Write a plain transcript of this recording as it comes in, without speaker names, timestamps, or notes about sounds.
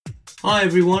Hi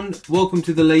everyone, welcome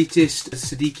to the latest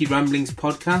Siddiqui Ramblings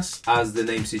podcast. As the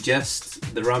name suggests,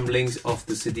 the ramblings of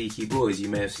the Siddiqui boys. You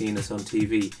may have seen us on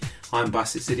TV. I'm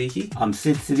Basit Siddiqui. I'm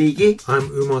Sid Siddiqui. I'm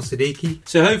Umar Siddiqui.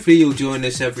 So hopefully you'll join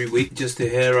us every week just to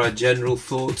hear our general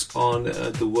thoughts on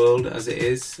the world as it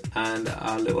is and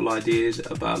our little ideas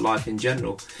about life in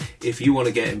general. If you want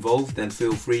to get involved, then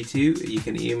feel free to. You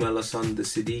can email us on the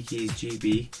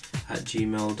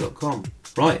siddiquisgb@gmail.com.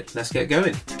 Right, let's get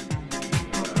going.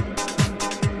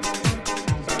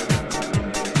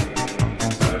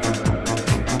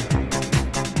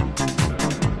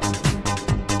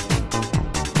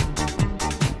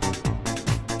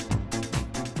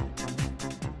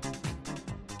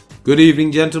 Good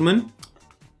evening, gentlemen.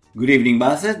 Good evening,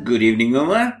 Basit. Good evening,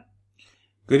 Umar.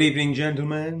 Good evening,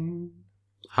 gentlemen.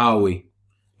 How are we?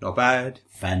 Not bad.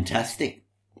 Fantastic.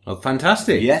 Oh,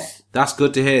 fantastic. Yes. That's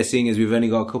good to hear, seeing as we've only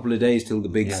got a couple of days till the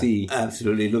big C.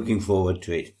 Absolutely looking forward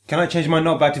to it. Can I change my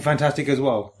not bad to fantastic as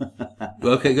well?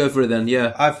 Okay, go for it then,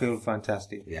 yeah. I feel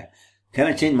fantastic. Yeah. Can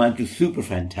I change mine to super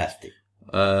fantastic?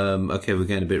 Okay, we're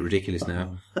getting a bit ridiculous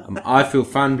now. I feel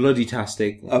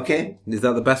fan-bloody-tastic. Okay. Is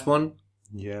that the best one?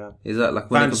 Yeah. Is that like...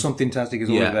 Fan something-tastic is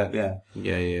all Yeah. there.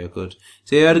 Yeah. Good.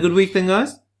 So you had a good week then,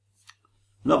 guys?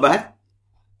 Not bad.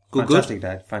 Fantastic,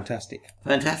 Dad. Fantastic.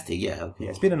 Fantastic, yeah. Okay. Yeah,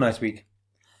 it's been a nice week.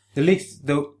 The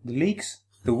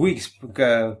weeks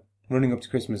running up to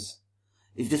Christmas.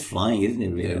 It's just flying, isn't it,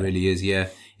 really? Yeah, it really is, yeah.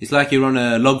 It's like you're on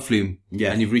a log flume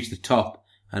Yeah. and you've reached the top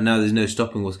and now there's no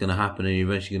stopping what's going to happen and you're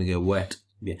eventually going to get wet.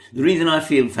 Yeah. The reason I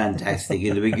feel fantastic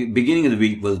is the beginning of the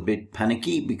week was a bit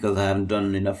panicky because I haven't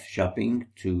done enough shopping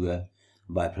to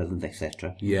buy presents,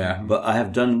 etc. Yeah. But I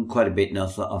have done quite a bit now,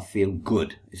 so I feel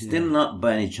good. It's still not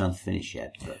by any chance finished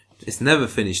yet. But It's never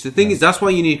finished. The thing is, that's why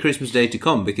you need Christmas Day to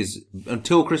come, because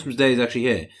until Christmas Day is actually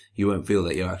here, you won't feel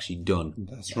that you're actually done.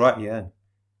 That's right, yeah.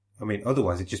 I mean,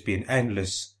 otherwise it'd just be an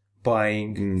endless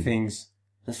buying things.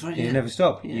 that's right, You yeah. never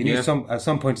stop. You need Yeah. at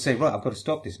some point to say, right, I've got to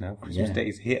stop this now. Christmas Yeah. Day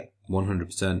is here.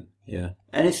 100%. Yeah.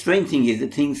 And the strange thing is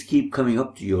that things keep coming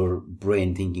up to your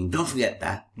brain thinking, don't forget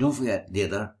that, don't forget the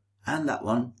other, and that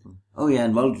one. Oh yeah,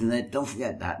 and Walter's in there, don't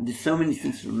forget that. There's so many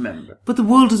things to remember. But the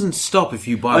world doesn't stop if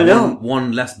you buy I know.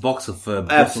 one less box of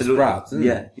Brussels sprouts, isn't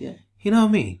Yeah, it? yeah. You know what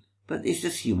I mean? But it's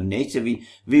just human nature.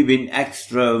 We've been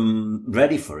extra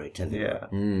ready for it. Hasn't Yeah.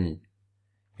 Mm.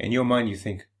 In your mind, you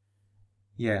think,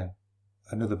 yeah,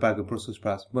 another bag of Brussels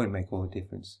sprouts won't make all the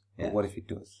difference. Yeah. But what if it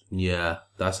does? Yeah,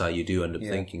 that's how you do end up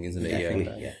Yeah. thinking, isn't it? Definitely,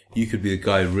 Yeah. yeah. You could be the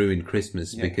guy who ruined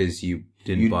Christmas because you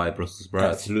didn't buy Brussels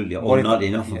sprouts. Absolutely. What Or if not that-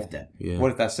 enough yeah. of them. Yeah.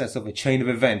 What if that sets up a chain of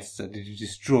events that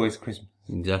destroys Christmas?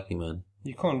 Exactly, man.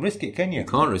 You can't risk it, can you? You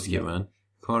can't risk it, man.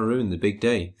 Can't ruin the big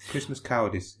day. Christmas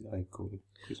cowardice, I call it.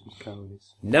 Christmas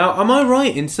cowardice. Now, am I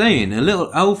right in saying, a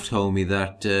little elf told me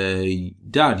that,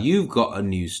 Dad, you've got a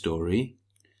news story,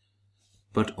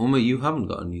 but Uma, you haven't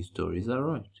got a news story, is that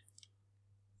right?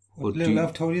 What do little you-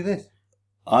 elf told you this?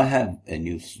 I have a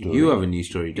news story. You have a news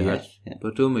story, Dad. Yes, yeah.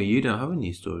 But Uma, you don't have a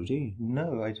news story, do you?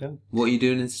 No, I don't. What are you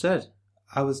doing instead?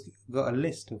 Got a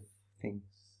list of things.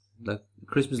 Like,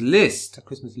 Christmas list? It's a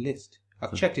Christmas list.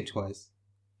 I've checked it twice.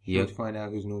 Yeah. To find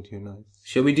out who's naughty or nice.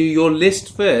 Shall we do your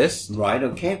list first, Right,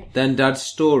 okay. then Dad's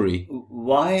story?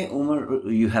 Why, Umar,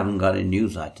 you haven't got a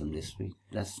news item this week?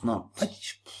 That's not... I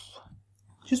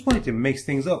just wanted to mix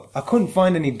things up. I couldn't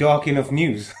find any dark enough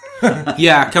news.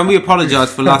 Yeah, can we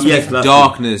apologise for last Yes, week's last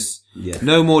darkness? Yes.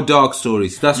 No more dark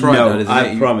stories. That's right, No, Dad, isn't I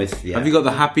it? promise, yeah. Have you got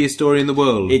the happiest story in the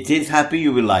world? It is happy,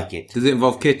 you will like it. Does it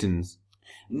involve kittens?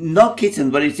 Not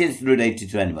kittens, but it is related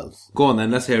to animals. Go on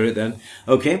then, let's hear it then.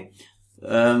 Okay.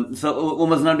 So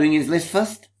Umar's not doing his list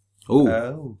first? Oh,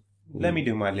 Oh. Let me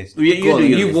do my list. You go on, do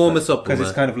then, your you list warm first. us up, Because Uma.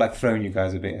 it's kind of like throwing you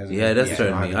guys a bit, hasn't it? Yeah, that's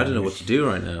throwing me. I don't know what to do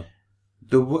right now.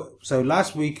 So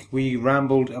last week we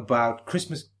rambled about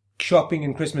Christmas shopping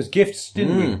and Christmas gifts,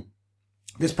 didn't we?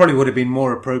 This probably would have been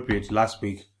more appropriate last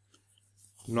week.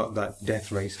 Not that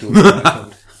death ray story.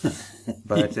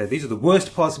 But these are the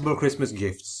worst possible Christmas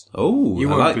gifts. Oh, You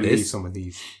I won't like believe this. some of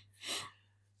these.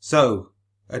 So,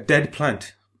 a dead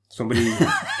plant. Somebody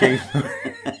gave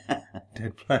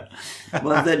dead plant.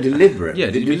 Was that deliberate? Oh. Yeah,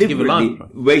 They did you give a deliberately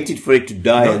lamp? waited for it to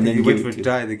die No, and then they give wait it for it to to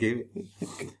die. They gave it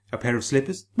a pair of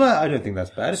slippers. But I don't think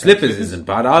that's bad. Slippers isn't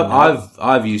bad.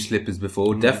 I've used slippers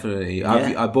before, definitely.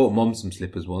 Yeah. I bought Mum some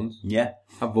slippers once. Yeah.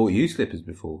 I've bought you slippers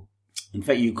before. In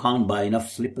fact, you can't buy enough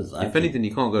slippers. I If think. anything,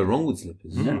 you can't go wrong with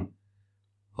slippers. No.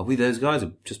 Are we those guys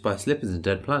who just buy slippers and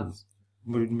dead plants?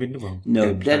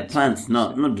 No, dead plants,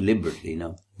 not deliberately,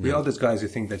 no. The other guys who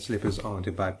think that slippers aren't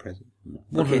a bad present.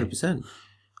 100%.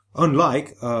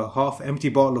 Unlike a half-empty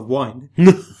bottle of wine.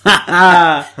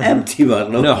 Empty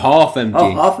bottle. No, half empty.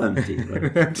 Oh, half empty.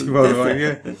 Right. Empty bottle of wine,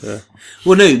 yeah.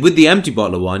 Well, no, with the empty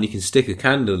bottle of wine, you can stick a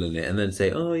candle in it and then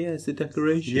say, oh, yeah, it's a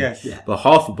decoration. Yeah. But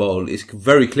half a bottle, it's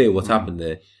very clear what's happened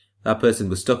there. That person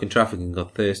was stuck in traffic and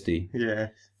got thirsty. Yeah.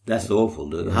 That's awful,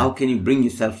 dude. Yeah. How can you bring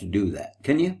yourself to do that?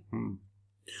 Can you?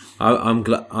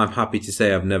 I'm happy to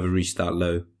say I've never reached that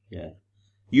low. Yeah.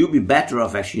 You'd be better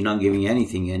off actually not giving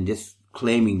anything and just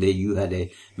claiming that you had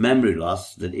a memory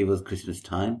loss, that it was Christmas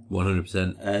time.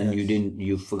 100%. And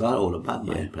you forgot all about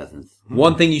buying presents.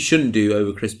 One thing you shouldn't do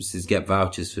over Christmas is get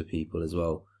vouchers for people as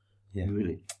well. Yeah.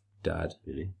 Really? Dad.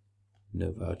 Really?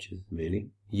 No vouchers.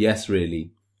 Really? Yes,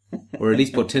 really. Or at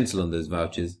least put tinsel on those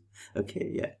vouchers.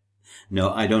 Okay, yeah.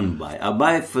 No, I don't buy. I'll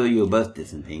buy it for your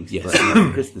birthdays and things. Yes. But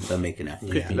for Christmas, I'll make an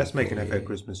effort. Yeah, let's make an effort at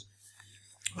Christmas.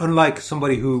 Unlike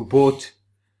somebody who bought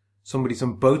somebody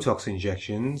some Botox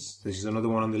injections, this is another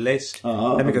one on the list.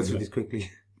 Let me go through this quickly.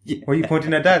 Yeah. What are you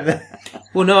pointing at, Dad?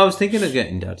 Well, no, I was thinking of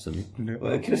getting Dad something. No.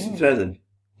 Well, a Christmas present.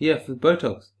 Yeah, for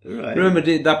Botox. Right. Remember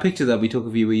that picture that we took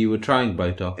of you where you were trying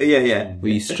Botox? Yeah.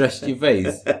 Where you stretched your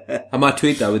face? I might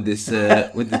tweet that with this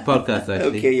podcast,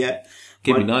 actually. Okay, yeah.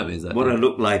 Give me nightmares, that. What I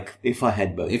look like if I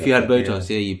had Botox. If you had Botox,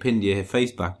 yeah, you pinned your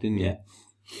face back, didn't you? Yeah.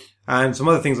 And some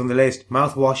other things on the list.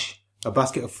 Mouthwash, a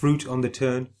basket of fruit on the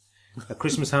turn, a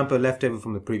Christmas hamper left over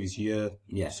from the previous year,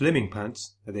 slimming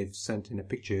pants that they've sent in a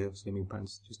picture of slimming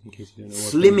pants, just in case you don't know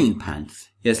what. Slimming pants?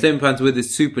 Yeah, slimming pants with it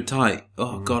super tight.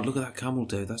 Oh, God, look at that camel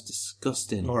toe. That's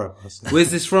disgusting. All right. Where's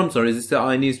this from, sorry? Is this the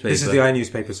iNewspaper? This is the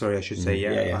iNewspaper, sorry, I should say.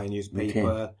 Yeah. iNewspaper.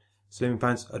 Okay. Slimming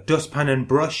pants, a dustpan and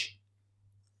brush,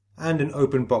 and an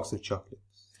open box of chocolates.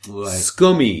 Right.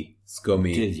 Scummy.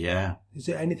 It is, yeah. Is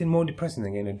there anything more depressing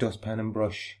than getting a dustpan and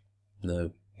brush?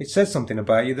 No. It says something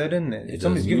about you, though, doesn't it? If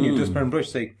somebody's giving you a dustpan and brush,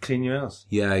 say, clean your house.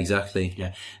 Yeah, exactly.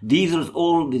 Yeah. These are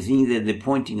all the things that they're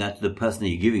pointing at the person that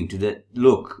you're giving to, that,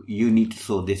 look, you need to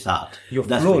sort this out. You're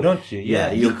flawed, don't you?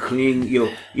 Yeah, you're clean.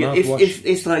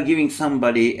 It's like giving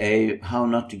somebody a how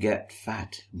not to get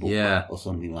fat book or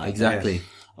something like that. Exactly. Yes.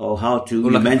 Or how to,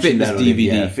 or like a fitness DVD.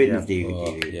 Yeah, fitness DVD.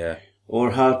 Oh, yeah.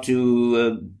 Or how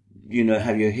to,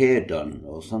 have your hair done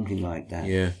or something like that.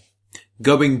 Yeah.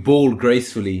 Going bald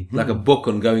gracefully, like a book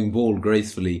on going bald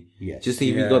gracefully. Yes. Just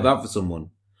think if you got that for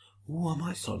someone. Oh, I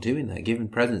might start doing that, giving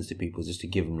presents to people just to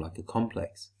give them like a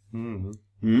complex. Mm-hmm.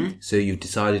 Mm-hmm. So you've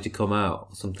decided to come out,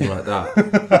 or something like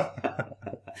that.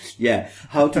 Yeah.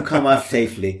 How to come out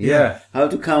safely. Yeah. How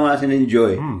to come out and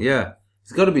enjoy. Yeah.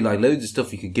 It's got to be like loads of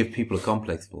stuff you could give people a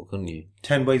complex for, couldn't you?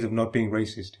 10 ways of not being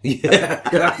racist. Yeah,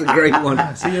 that's a great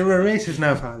one. So you're a racist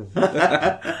now, father.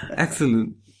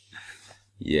 Excellent.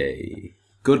 Yay.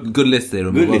 Good list there,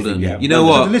 Good well list, done. yeah. You know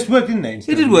what? The list worked, didn't it?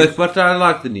 It did work, but I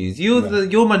like the news.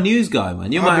 You're my news guy,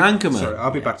 man. You're my anchor man. Sorry,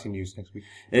 I'll be back to news next week.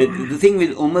 The thing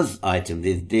with Uma's item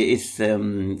is there is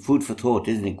food for thought,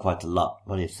 isn't it? Quite a lot.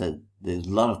 But there's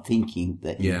a lot of thinking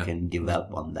that you can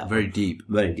develop on that. Very deep.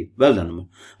 Very deep. Well done, Uma.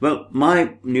 Well,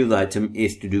 my news item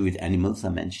is to do with animals I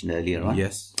mentioned earlier on.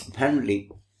 Yes. Apparently,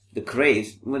 the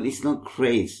craze, well, it's not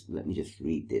craze. Let me just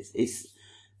read this. It's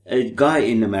a guy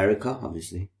in America,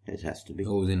 obviously. It has to be.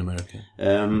 Always in America.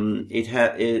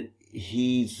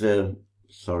 He's,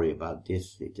 sorry about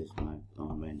this. It just, my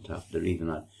phone went off. The reason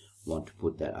I want to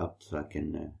put that up so I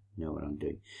can know what I'm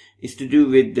doing. It's to do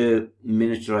with the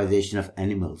miniaturization of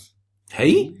animals.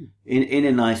 Hey? In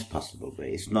a nice possible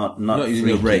way. It's not using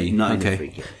a ray. Not okay. in a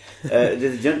freaky.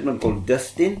 There's a gentleman called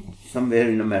Dustin, somewhere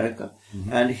in America,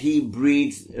 and he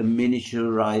breeds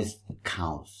miniaturized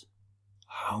cows.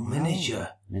 How miniature?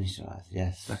 Miniaturized,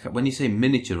 yes. Like when you say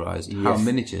miniaturized, how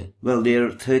miniature? Well, they're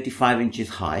 35 inches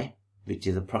high, which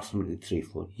is approximately 3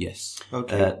 foot. Yes.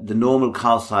 Okay. The normal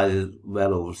cow size is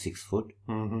well over 6 foot.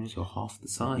 Mm-hmm. So half the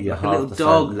size. Yeah, like half a little the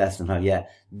dog. size, less than half. Yeah,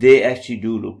 they actually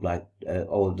do look like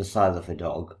the size of a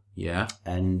dog. Yeah.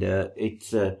 And let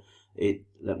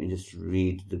me just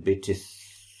read the bit.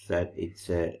 That it's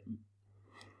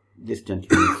this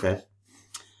gentleman says.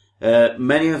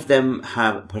 Many of them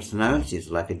have personalities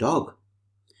like a dog.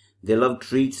 They love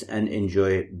treats and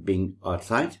enjoy being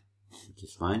outside, which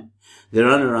is fine. They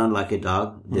run around like a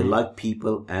dog. They like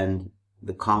people and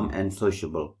the calm and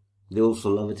sociable. They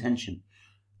also love attention.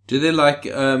 Do they like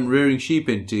rearing sheep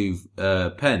into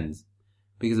pens?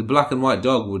 Because a black and white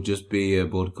dog would just be a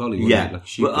border collie, wouldn't it? Like a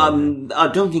sheep dog. I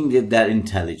don't think they're that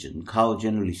intelligent, cow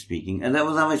generally speaking. And that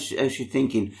was how I was actually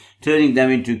thinking. Turning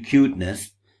them into cuteness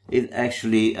is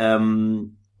actually a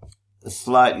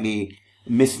slightly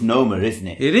misnomer, isn't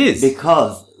it? It is.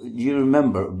 Because you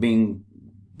remember being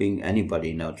being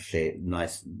anybody now to say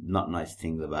not nice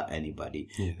things about anybody.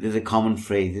 Yeah. There's a common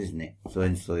phrase, isn't it? So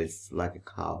and so it's like a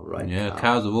cow, right? Yeah,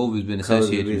 cows have always been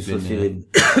associated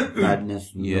with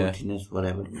badness, naughtiness,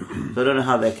 whatever. So I don't know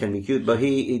how that can be cute, but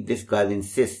this guy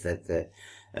insists that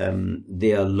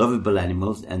they are lovable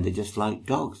animals and they're just like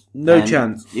dogs. No And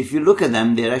chance. If you look at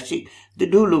them, they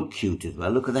do look cute as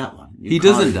well. Look at that one. He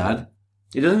doesn't, Dad.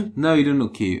 He doesn't? No, he doesn't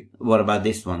look cute. What about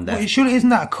this one? Well, surely isn't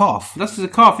that a calf? That's just a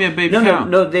calf, yeah, baby cow.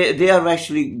 No, they are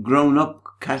actually grown up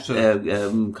cows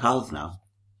now.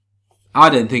 I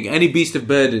don't think any beast of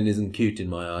burden isn't cute in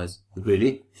my eyes.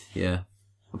 Really? Yeah.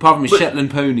 Apart from a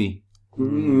Shetland pony.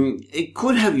 It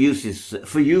could have uses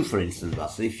for you, for instance,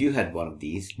 Russell, if you had one of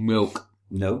these. Milk.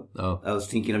 No. Oh. I was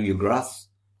thinking of your grass.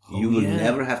 You will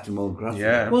never have to mow grass.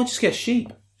 Yeah. Well, just get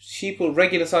sheep. Sheep or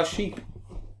regular sized sheep.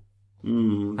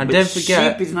 And don't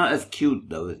forget- sheep is not as cute,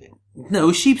 though, is it? No,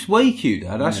 a sheep's way cute,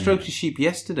 Dad. I stroked a sheep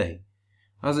yesterday.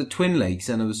 I was at Twin Lakes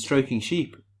and I was stroking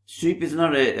sheep. Sheep is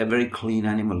not a very clean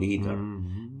animal either.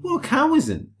 Well, a cow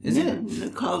isn't, is it? The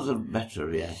cows are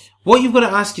better, yeah. What you've got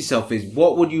to ask yourself is,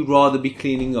 what would you rather be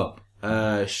cleaning up?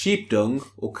 Sheep dung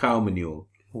or cow manure?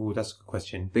 Oh, that's a good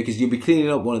question. Because you'll be cleaning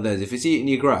up one of those. If it's eating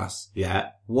your grass,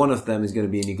 Yeah. one of them is going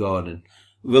to be in your garden.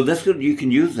 Well, that's good. You can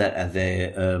use that as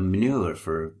a manure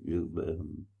for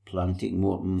planting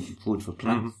more food for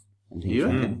plants. And things You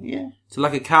like reckon? that. Yeah. So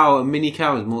like a mini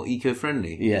cow is more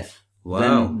eco-friendly. Yes.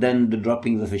 Wow. Then the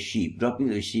droppings of a sheep.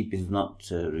 Droppings of a sheep is not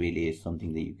really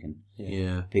something that you can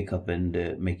Yeah. pick up and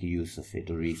make use of it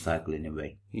or recycle in a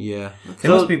way. Yeah. There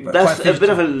So must be that's quite a bit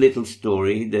of a little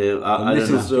story. A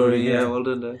little story, yeah, well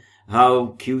done, Dad.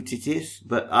 How cute it is,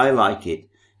 but I like it.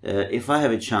 If I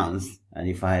have a chance, and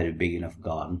if I had a big enough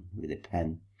garden with a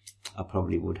pen, I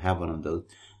probably would have one of those.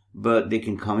 But they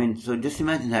can come in. So just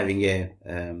imagine having a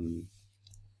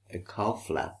cow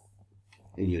flap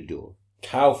in your door.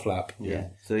 Cow flap. Yeah.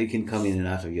 So it can come in and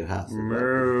out of your house.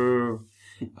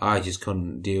 I just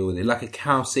couldn't deal with it. Like a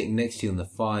cow sitting next to you on the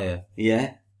fire.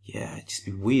 Yeah. Yeah, it'd just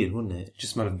be weird, wouldn't it?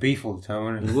 just smell of beef all the time,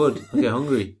 wouldn't It it? would. I get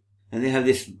hungry. And they have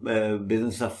this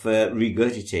business of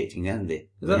regurgitating, haven't they?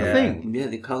 Is that a thing? Yeah,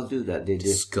 the cows do that. They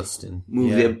just Disgusting.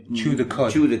 move Yeah. their... Chew the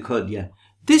cud. Chew the cud, yeah.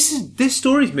 This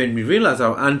story's made me realise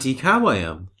how anti-cow I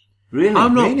am. Really?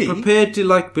 I'm not Really? prepared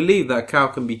to believe that a cow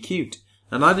can be cute.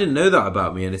 And I didn't know that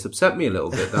about me, and it's upset me a little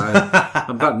bit that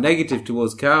I'm that negative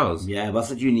towards cows. Yeah,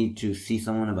 but you need to see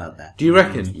someone about that. Do you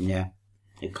reckon? Yeah.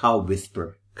 A cow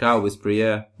whisperer. Cow whisperer,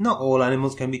 yeah. Not all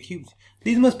animals can be cute.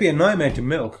 These must be a nightmare to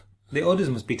milk. The others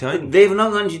must be tiny. They've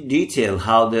not gone into detail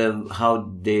how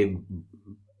they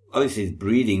obviously it's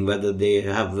breeding, whether they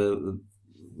have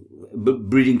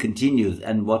breeding continues,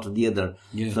 and what are the other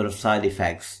sort of side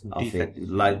effects of it.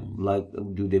 Like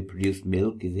do they produce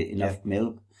milk? Is it enough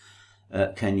milk?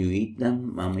 Can you eat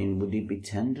them? I mean, would it be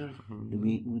tender? The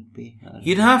meat would be.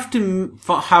 You'd have to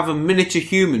have a miniature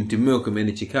human to milk a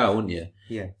miniature cow, wouldn't you?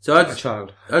 Yeah. So I a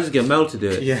child. just get Mel to do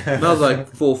it. Yeah. Mel's like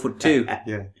 4'2".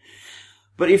 Yeah.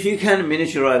 But if you can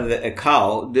miniaturize a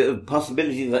cow, the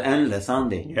possibilities are endless,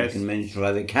 aren't they? Yes. You can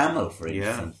miniaturize a camel, for Yeah.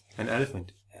 instance. An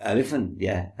elephant. Elephant,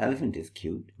 yeah. Elephant is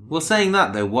cute. Well, saying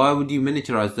that though, why would you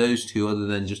miniaturize those two other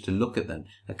than just to look at them?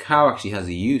 A cow actually has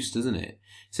a use, doesn't it?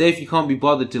 Say if you can't be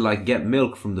bothered to get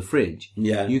milk from the fridge,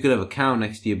 Yeah. you could have a cow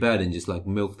next to your bed and just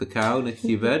milk the cow next to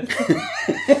your bed.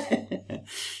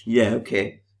 Yeah,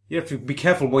 okay. You have to be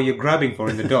careful what you're grabbing for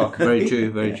in the dark. Very true,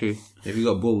 very true. If you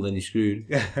got bull, then you're screwed.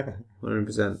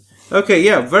 100%. Okay,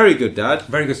 yeah, very good, Dad.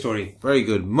 Very good story. Very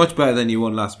good. Much better than you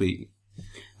won last week.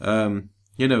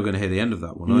 You're never going to hear the end of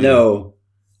that one, are you? No.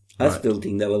 I Right. still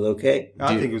think that was okay.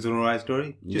 I think it was an alright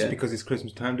story. Just Yeah. because it's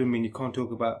Christmas time doesn't mean you can't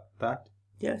talk about that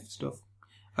Yes. stuff.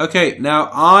 Okay, now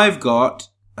I've got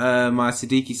my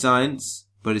Siddiqui science,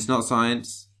 but it's not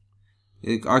science.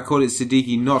 I call it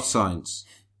Siddiqui not science.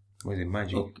 Was it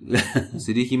magic?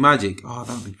 Siddiqui magic. Oh,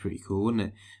 that'd be pretty cool, wouldn't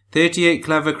it? 38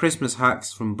 clever Christmas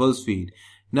hacks from BuzzFeed.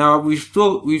 Now, we've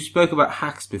spoke about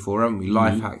hacks before, haven't we?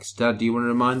 Life hacks. Dad, do you want to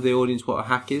remind the audience what a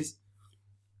hack is?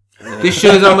 This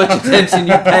shows how much attention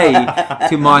you pay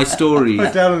to my stories.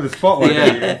 Put down on the spot.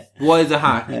 Yeah. What is a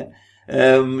hack?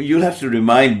 You'll have to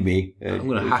remind me. I'm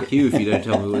going to hack you if you don't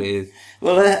tell me what it is.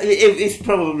 Well, it's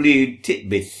probably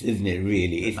tidbits, isn't it,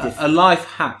 really? It's just A life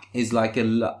hack is like a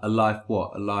life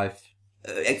what? A life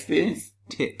experience.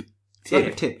 tip. It's like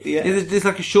a tip. Yeah. It's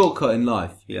like a shortcut in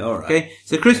life. Yeah, all right. Okay?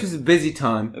 So Christmas is a busy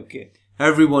time. Okay.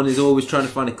 Everyone is always trying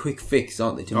to find a quick fix,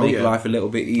 aren't they, to make yeah. life a little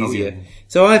bit easier. yeah.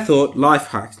 So I thought life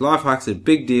hacks. Life hacks are a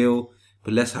big deal,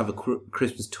 but let's have a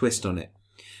Christmas twist on it.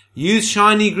 Use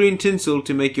shiny green tinsel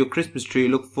to make your Christmas tree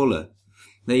look fuller.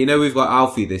 Now, you know we've got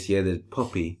Alfie this year, the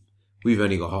puppy. We've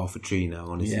only got half a tree now,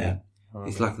 honestly. Yeah.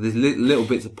 It's like there's little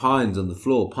bits of pines on the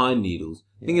floor, pine needles.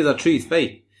 The thing is, our tree's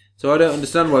fake. So I don't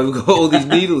understand why we've got all these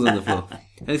needles on the floor.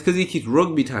 And it's because he keeps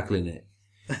rugby tackling it.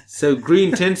 So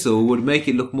green tinsel would make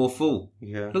it look more full.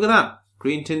 Yeah. Look at that.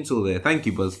 Green tinsel there. Thank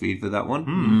you, BuzzFeed, for that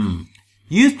one.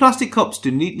 Use plastic cups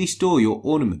to neatly store your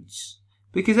ornaments.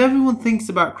 Because everyone thinks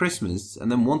about Christmas,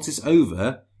 and then once it's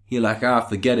over, you're like,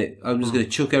 forget it. I'm just going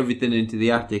to chuck everything into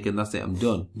the attic and that's it, I'm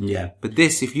done. Yeah. But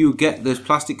this, if you get those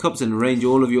plastic cups and arrange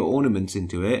all of your ornaments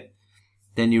into it,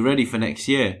 then you're ready for next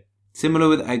year. Similar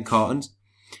with egg cartons.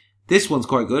 This one's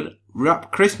quite good.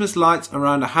 Wrap Christmas lights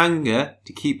around a hanger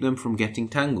to keep them from getting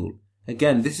tangled.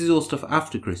 Again, this is all stuff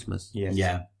after Christmas. Yes.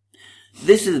 Yeah.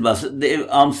 This is,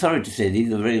 I'm sorry to say,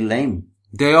 these are very lame.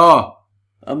 They are.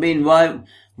 I mean, why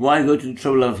go to the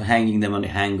trouble of hanging them on a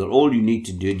hanger? All you need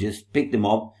to do is just pick them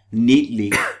up,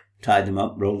 neatly tie them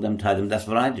up, roll them, tie them. That's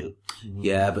what I do.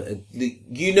 Yeah, but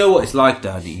you know what it's like,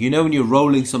 Daddy. You know when you're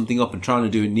rolling something up and trying to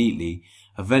do it neatly,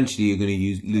 eventually you're going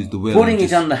to lose the will. Putting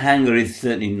it on the hanger is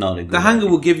certainly not a good The hanger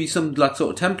idea. will give you some like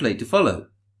sort of template to follow.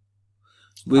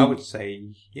 I would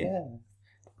say, yeah.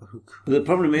 But the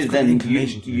problem is got then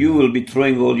inclination to you will be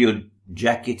throwing all your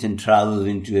jacket and trousers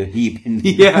into a heap in,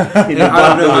 Yeah. in the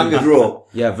bottom of the drawer.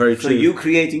 Yeah, very true. So you're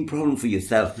creating problem for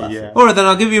yourself, Basil. Yeah. Alright, then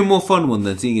I'll give you a more fun one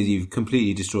then, seeing as you've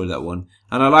completely destroyed that one.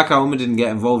 And I like how Uma didn't get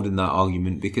involved in that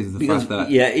argument because of the Because, fact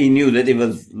that... yeah, he knew that it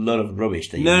was a lot of rubbish.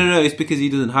 That No, it's because he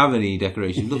doesn't have any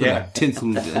decorations. Look Yeah. at that tinsel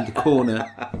in the corner.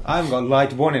 I haven't got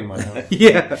light one in my house.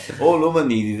 Yeah. All woman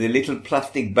needs is a little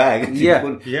plastic bag. Yeah.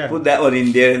 Put that one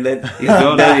in there and then he's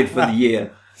done. done it for the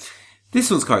year. This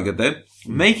one's quite good though.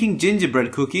 Making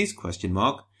gingerbread cookies, ?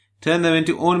 Turn them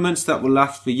into ornaments that will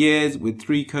last for years with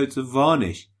 3 coats of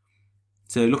varnish.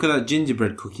 So look at that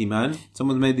gingerbread cookie, man.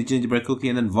 Someone's made the gingerbread cookie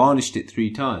and then varnished it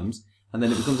 3 times, and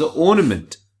then it becomes an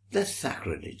ornament. That's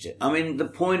sacrilege. I mean, the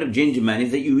point of ginger man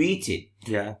is that you eat it.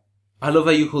 Yeah. I love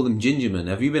how you call them ginger man.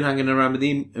 Have you been hanging around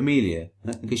with Amelia?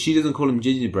 Because she doesn't call him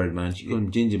gingerbread man, she calls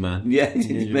him ginger man. Yeah,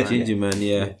 Ginger man,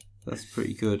 yeah. That's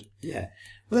pretty good. Yeah.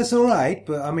 Well, that's all right,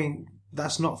 but I mean,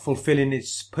 that's not fulfilling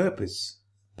its purpose.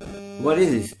 What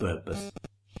is its purpose?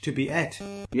 To be ate.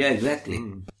 Yeah, exactly.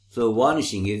 So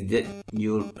varnishing is that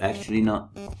you're actually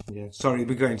not. Yeah. Sorry,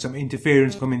 we're getting some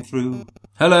interference coming through.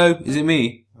 Hello, is it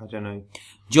me? I don't know.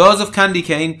 Jars of candy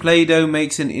cane, Play-Doh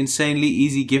makes an insanely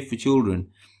easy gift for children.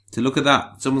 So look at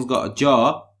that. Someone's got a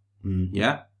jar,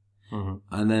 yeah? Mm-hmm.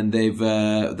 And then they've,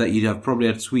 that you'd have probably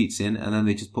had sweets in, and then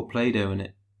they just put Play-Doh in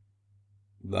it.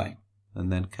 Right.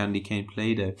 And then candy cane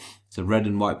Play-Doh. It's a red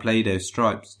and white Play-Doh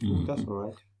stripes. That's all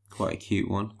right. Quite a cute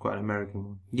one. Quite an American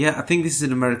one. Yeah, I think this is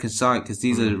an American site because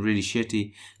these are really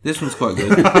shitty. This one's quite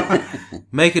good.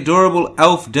 Make adorable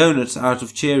elf donuts out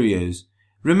of Cheerios.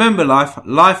 Remember,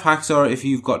 life hacks are if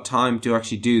you've got time to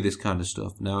actually do this kind of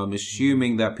stuff. Now, I'm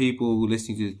assuming that people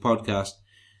listening to this podcast,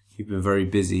 you've been very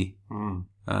busy.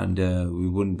 And we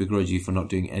wouldn't begrudge you for not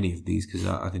doing any of these because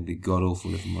I think they're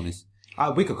god-awful, if I'm honest.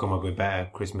 We could come up with better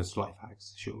Christmas life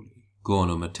hacks, surely. Go on,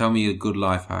 Uma. Tell me a good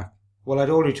life hack. Well,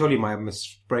 I'd already told you my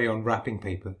spray on wrapping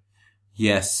paper.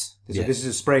 Yes. So this is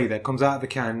a spray that comes out of the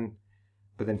can,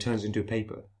 but then turns into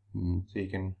paper. Mm. So you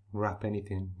can wrap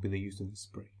anything with the use of the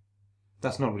spray.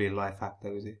 That's not really a life hack,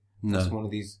 though, is it? No. That's one of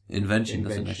these Invention.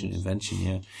 That's inventions. an invention,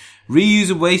 yeah.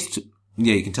 Reuse a waste...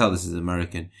 Yeah, you can tell this is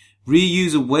American.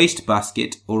 Reuse a waste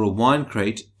basket or a wine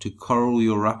crate to coral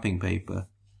your wrapping paper.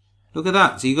 Look at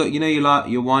that. So you got,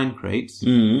 your wine crates.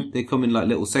 Mm-hmm. They come in like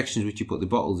little sections which you put the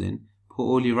bottles in. Put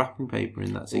all your wrapping paper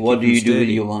in that. So What do you do with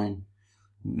sturdy. your wine?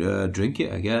 Drink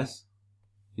it, I guess.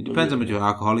 It depends how much of an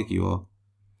alcoholic you are.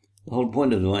 The whole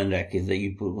point of the wine rack is that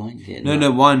you put wine in.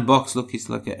 No, wine box. Look, it's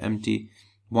like an empty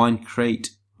wine crate.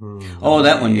 Oh,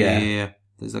 that one, yeah. Yeah.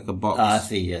 There's like a box. I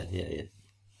see, yeah.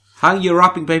 Hang your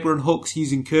wrapping paper on hooks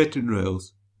using curtain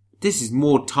rails. This is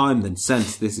more time than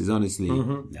sense, this is honestly.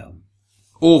 No.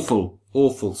 Awful.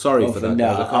 Sorry for Awful. that,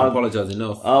 No, guys. I can't apologise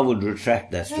enough. I would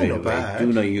retract that straight not away. bad.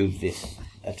 Do not use this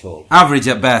at all. Average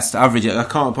at best. I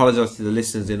can't apologise to the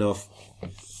listeners enough.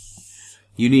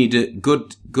 You need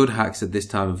good hacks at this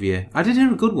time of year. I did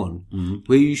hear a good one.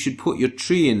 Where you should put your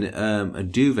tree in a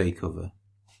duvet cover.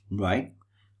 Right.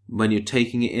 When you're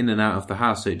taking it in and out of the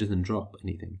house so it doesn't drop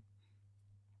anything.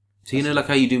 So like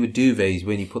how you do with duvets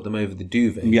when you put them over the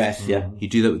duvet? Yes, yeah. You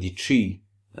do that with your tree.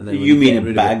 And then when You mean get a rid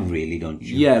of bag, it- really, don't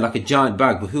you? Yeah, like a giant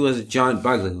bag. But who has a giant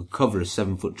bag that could cover a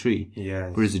 7-foot tree?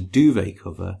 Yes. Whereas a duvet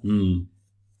cover Mm.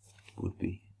 would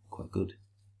be quite good.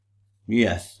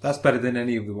 Yes. That's better than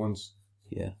any of the ones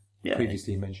Yeah. Yeah.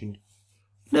 previously mentioned.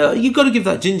 No, you've got to give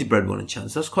that gingerbread one a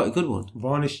chance. That's quite a good one.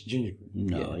 Varnished gingerbread.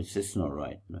 No, it's not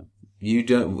right. No. You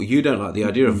don't like the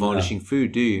idea of varnishing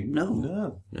food, do you? No.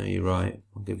 No. No, you're right.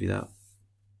 I'll give you that.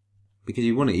 Because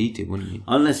you want to eat it, wouldn't you?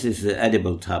 Unless it's an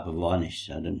edible type of varnish.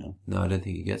 I don't know. No, I don't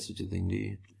think you get such a thing, do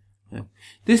you? Yeah.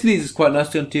 This leads us quite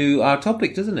nicely onto our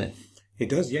topic, doesn't it? It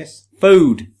does, yes.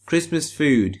 Food. Christmas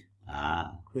food.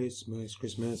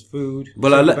 Christmas food.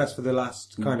 Well, that's for the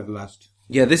last, kind of the last.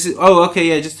 Yeah, this is... Oh, okay,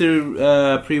 yeah, just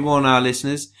to pre-warn our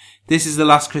listeners, this is the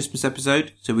last Christmas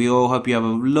episode, so we all hope you have a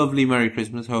lovely Merry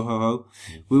Christmas, ho, ho, ho.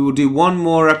 We will do one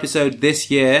more episode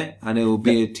this year, and it will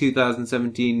be a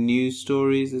 2017 news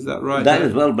stories, is that right? That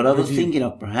as well, but I was thinking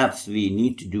of perhaps we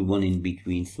need to do one in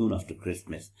between soon after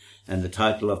Christmas, and the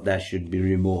title of that should be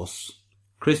Remorse.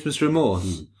 Christmas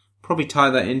Remorse. Probably tie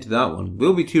that into that one.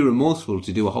 We'll be too remorseful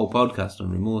to do a whole podcast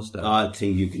on remorse stuff. I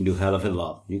think you can do hell of a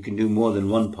lot. You can do more than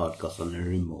one podcast on a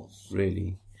remorse.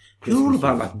 Really? You're all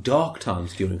about like dark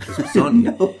times during Christmas, aren't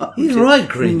you? He's right,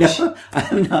 Grinch. No,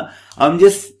 I'm not. I'm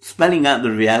just spelling out the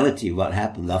reality of what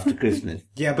happens after Christmas.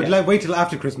 Yeah, but like wait till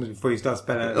after Christmas before you start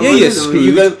spelling it.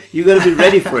 Yeah, you got to be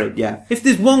ready for it. Yeah. If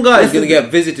there's one guy who's going to get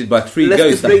visited by three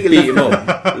ghosts that beat him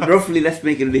up, roughly, let's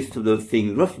make a list of those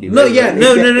things. Roughly. No. We're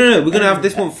going to have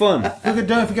this one fun.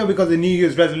 Don't forget we got the New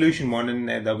Year's resolution one in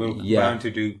there that we're bound to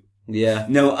do. Yeah.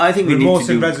 No, I think we Remorse need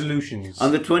to and do resolutions.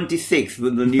 on the 26th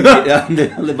with the new on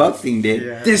the Boxing Day.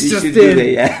 Yeah. This we just should do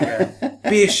in. that, yeah.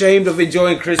 Be ashamed of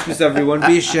enjoying Christmas, everyone.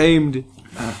 Be ashamed.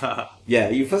 Yeah,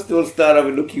 you first of all start off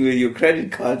with looking at your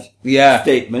credit card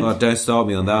statement. Oh, don't start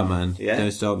me on that, man. Yeah.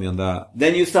 Don't start me on that.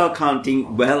 Then you start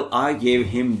counting, well, I gave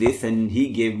him this and he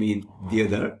gave me the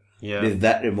other. Yeah. There's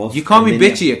that remorse. You can't be And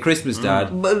then bitchy at Christmas, Dad.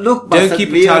 But look, Don't Bastard, keep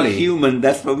a we are tally. human.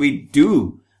 That's what we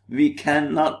do. We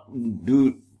cannot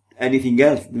do anything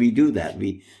else. We do that.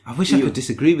 I wish I could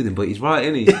disagree with him, but he's right,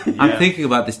 isn't he? I'm thinking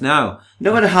about this now.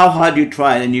 No matter how hard you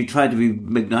try, and you try to be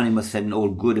magnanimous and all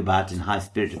good about it and high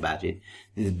spirit about it,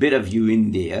 there's a bit of you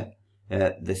in there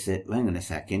that said, hang on a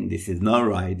second, this is not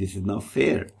right, this is not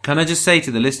fair. Can I just say to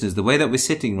the listeners, the way that we're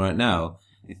sitting right now,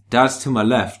 Dad's to my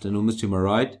left and Uma's to my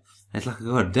right. It's like I've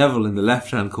got a devil in the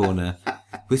left-hand corner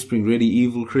whispering really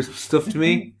evil Christmas stuff to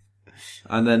me.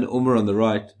 And then Uma on the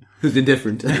right, who's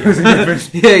indifferent.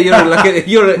 Yeah, you're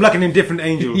I'm like an indifferent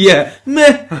angel. Yeah. Meh.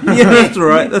 Yeah, that's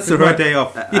alright. That's It's my alright. day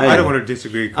off. I don't want to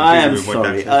disagree I am completely with what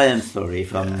sorry. that I am sorry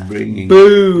if I'm bringing...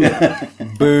 Boo!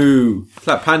 Boo! It's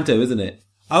like Panto, isn't it?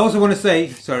 I also want to say,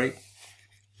 sorry,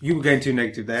 you were getting too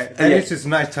negative there. And it's just a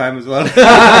nice time as well.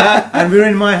 And we're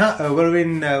in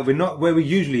we're not where we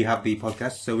usually have the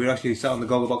podcast, so we're actually sat on the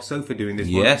Gogglebox sofa doing this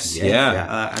one. Yes,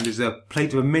 yeah. And there's a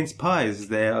plate of mince pies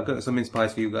there. I've got some mince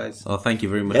pies for you guys. Oh, thank you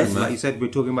very much. Yes, Uma. Like you said, we're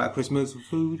talking about Christmas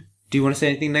food. Do you want to say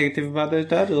anything negative about those,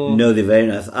 Dad? Or? No, they're very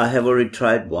nice. I have already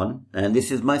tried one, and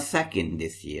this is my second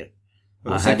this year.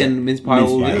 I had Second a- mince pie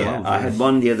all year? yeah. I had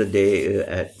one the other day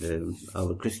at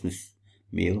our Christmas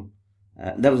meal.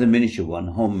 That was a miniature one,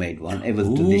 homemade one. It was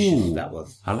delicious, that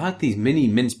was. I like these mini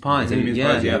mince pies. Mini mince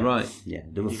yeah, pies, yeah. right. Yeah,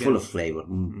 they were full of flavour.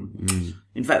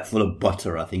 In fact, full of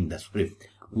butter, I think that's what it...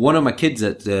 One of my kids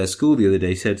at school the other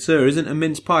day said, "Sir, isn't a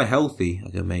mince pie healthy?" I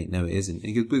go, "Mate, no, it isn't."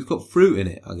 He goes, "But it's got fruit in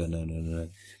it." I go, "No.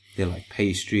 They're like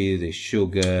pastry, there's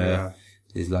sugar,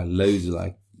 there's like loads of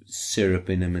like syrup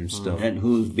in them and stuff." And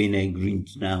who's been a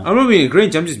Grinch now? I'm not being a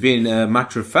Grinch, I'm just being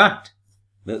matter of fact.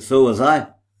 But so was I.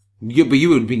 But you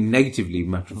would be negatively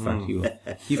matter of fact.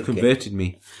 You've converted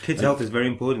me. Kids' health is very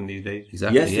important these days.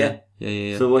 Exactly. Yes,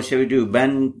 Yeah. So what shall we do?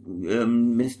 Ban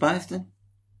mince pies then?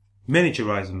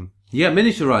 Miniaturize them. Yeah,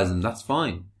 miniaturize them. That's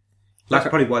fine. That's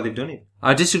probably why they've done it.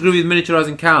 I disagree with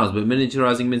miniaturizing cows, but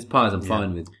miniaturizing mince pies, I'm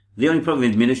fine with. The only problem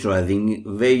with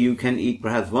miniaturizing, where you can eat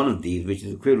perhaps one of these, which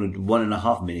is equivalent to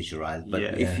 1.5 miniaturized. But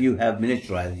if you have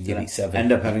miniaturized, you're going to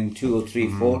end up having 2 or 3,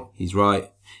 4. He's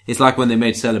right. It's like when they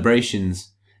made Celebrations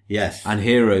Yes. and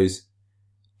Heroes.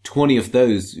 20 of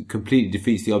those completely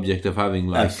defeats the object of having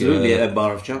like Absolutely, a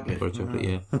bar of chocolate. bar of chocolate.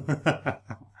 Yeah.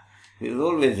 There's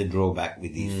always a drawback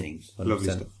with these things.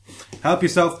 Lovely stuff. Help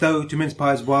yourself, though, to mince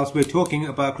pies whilst we're talking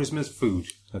about Christmas food.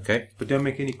 Okay. But don't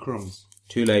make any crumbs.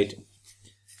 Too late.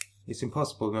 It's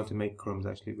impossible not to make crumbs,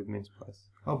 actually, with mince pies.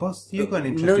 Oh, boss, you've got an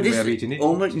interesting way of eating it.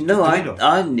 Almost, Just no, take the lid off.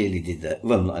 I nearly did that.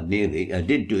 Well, not nearly. I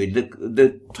did do it.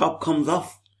 The top comes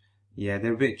off. Yeah,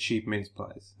 they're a bit cheap mince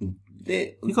pies.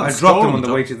 They, I dropped them on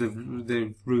the way to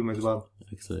the room as well.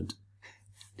 Excellent.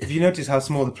 If you notice how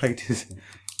small the plate is,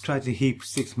 tried to heap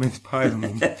 6 mince pies on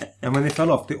them, and when they fell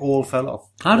off, they all fell off.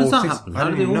 How does All that 6. happen? I How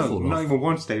don't do they even all know. fall Not off? even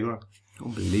one stayed on.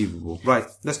 Unbelievable. Right,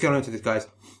 let's get on to this, guys.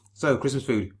 So, Christmas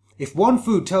food. If one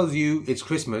food tells you it's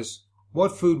Christmas,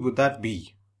 what food would that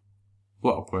be?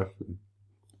 What a question.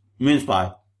 mince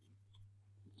pie.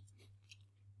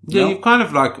 Yeah, No. you've kind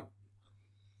of like...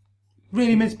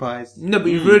 Really, mince pies? No,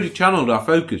 but you've really channeled our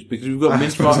focus because we've got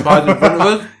mince pies in front of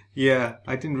us. Yeah,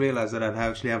 I didn't realise that I'd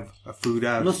actually have a food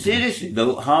out. No, seriously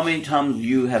though, how many times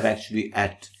you have actually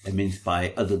ate a mince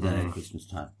pie other than at Christmas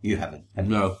time? You haven't. have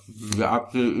you? No, you're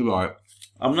absolutely right.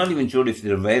 I'm not even sure if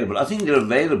they're available. I think they're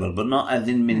available, but not as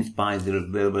in mince pies. They're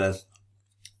available as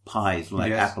pies,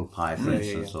 like Yes. apple pie, for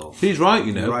instance. Or He's right,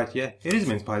 you know. Right, yeah. It is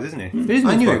mince pies, isn't it? It is I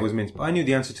mince knew pie. it was mince pie. I knew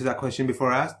the answer to that question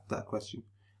before I asked that question.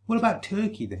 What about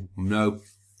turkey then? No.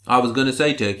 I was going to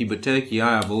say turkey, but turkey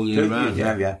I have all year round.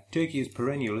 yeah. Turkey is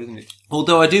perennial, isn't it?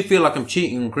 Although I do feel like I'm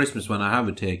cheating on Christmas when I have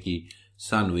a turkey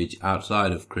sandwich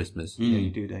outside of Christmas. Yeah, you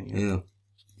do, don't you? Yeah.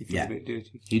 You feel Yeah. a bit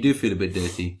dirty. You do feel a bit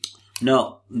dirty.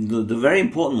 No, the very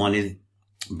important one is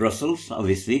Brussels,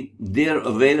 obviously. They're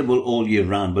available all year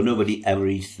round, but nobody ever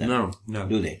eats them. No.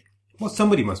 Do they? Well,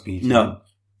 somebody must be eating No,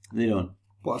 they don't.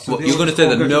 What, so What, they you're all going to say all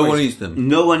that go no to one waste? eats them?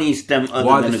 No one eats them other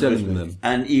Why are than they at selling Christmas. them?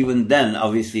 And even then,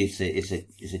 obviously,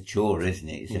 it's a chore, isn't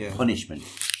it? It's a Yeah. punishment.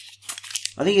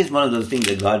 I think it's one of those things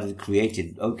that God has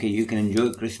created. Okay, you can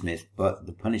enjoy Christmas, but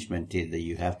the punishment is that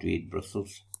you have to eat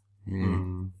Brussels.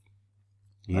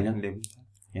 You I know? can live with that.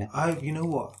 Yeah. You know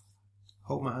what?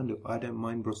 Hold my hand up. I don't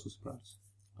mind Brussels sprouts.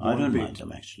 I don't One mind bit.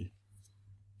 them, actually.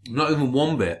 Not even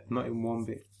one bit. Not in one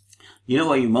bit. You know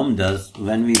what your mum does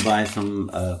when we buy some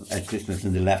at Christmas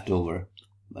and they're left over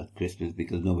at Christmas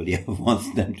because nobody ever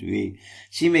wants them to eat?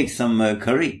 She makes some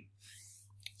curry.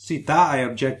 See, that I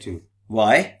object to.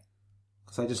 Why?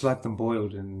 Because I just like them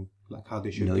boiled and like how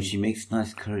they should No, be. she makes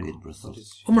nice curry with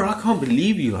Brussels. Omar, I can't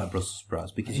believe you like Brussels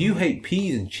sprouts because you hate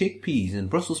peas and chickpeas, and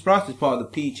Brussels sprouts is part of the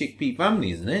pea-chickpea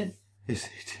family, isn't it? Is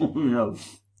it? No.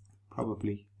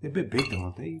 Probably. They're a bit big though,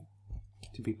 aren't they?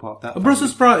 To be part of that. A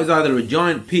Brussels sprout is either a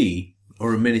giant pea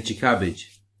or a miniature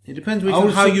cabbage. It depends I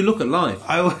was how so- you look at life.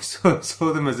 I always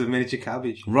saw them as a miniature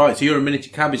cabbage. Right, so you're a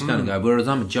miniature cabbage kind of guy, whereas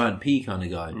I'm a giant pea kind of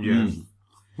guy. Yeah.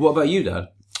 What about you, Dad?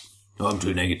 Oh, I'm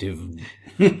too negative.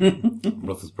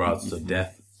 Brussels sprouts are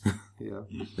death. Yeah.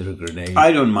 They're a grenade.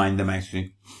 I don't mind them,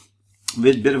 actually.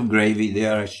 With a bit of gravy, they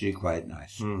are actually quite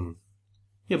nice.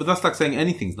 Yeah, but that's like saying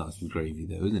anything's nice with gravy,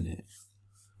 though, isn't it?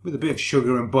 With a bit of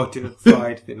sugar and butter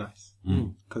fried, they're nice.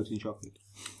 Coated in chocolate.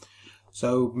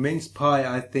 So mince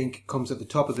pie, I think, comes at the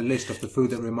top of the list of the food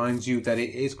that reminds you that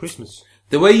it is Christmas.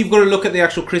 The way you've got to look at the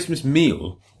actual Christmas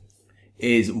meal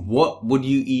is what would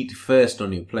you eat first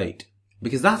on your plate?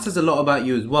 Because that says a lot about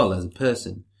you as well as a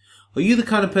person. Are you the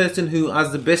kind of person who,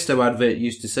 as the Bisto advert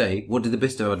used to say, what did the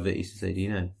Bisto advert used to say, do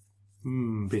you know?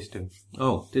 Bisto.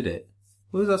 Oh, did it?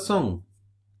 What was that song?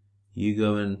 You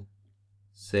go and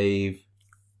save...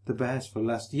 The best for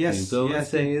last. Yes. You go and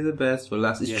yes. save the best for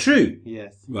last. It's Yes. true.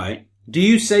 Yes. Right. Do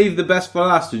you save the best for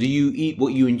last, or do you eat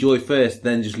what you enjoy first,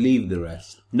 then just leave the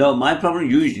rest? No, my problem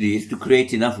usually is to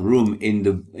create enough room in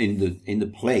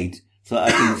the plate so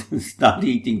I can start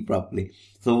eating properly.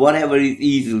 So whatever is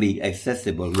easily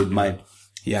accessible with my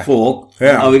fork,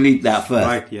 I will eat that first.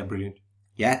 Right. Yeah. Brilliant.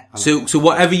 Yeah. So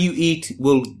whatever you eat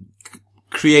will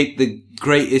create the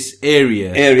greatest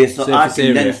area. So I surface can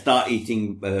area. then start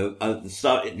eating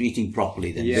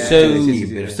properly then.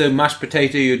 Yeah. So mashed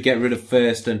potato you'd get rid of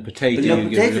first, and potato But no,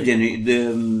 you'd get potato, rid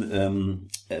of... the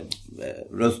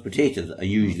roast potatoes are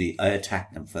usually, I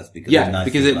attack them first because they're Yeah, nice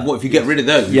because and flat. if you get rid of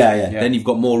those, Yeah. then you've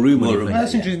got more room on your plate. Well,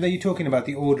 that's interesting that you're talking about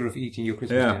the order of eating your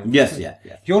Christmas dinner. Yes, yeah.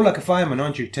 You're like a fireman,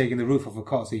 aren't you? Taking the roof off a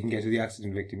car so you can get to the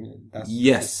accident victim. That's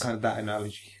Yes. kind of that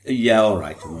analogy. Yeah, all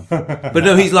right. But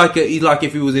no, he's like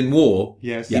if he was in war,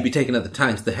 Yes. he'd be taking out the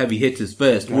tanks, the heavy hitters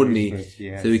first, wouldn't he? First,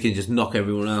 yeah. So he can just knock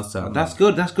everyone else out. That's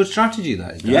good. That's good strategy,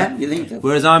 that is. Dan. Yeah, you think so?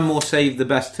 Whereas I'm more save the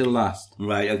best till last.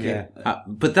 Right, okay. Yeah.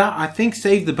 But that, I think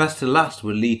save the best till last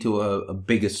will lead to a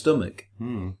bigger stomach.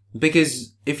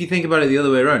 Because if you think about it the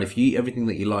other way around, if you eat everything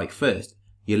that you like first,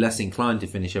 you're less inclined to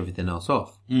finish everything else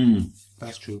off.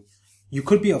 That's true. You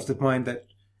could be of the mind that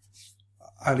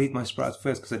I'll eat my sprouts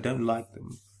first because I don't like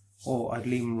them. Or I'd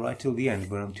leave them right till the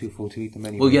end where I'm too full to eat them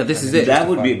anyway. Well, yeah, this is it. That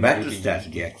would be a Justify better eating.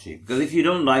 strategy, actually. Because if you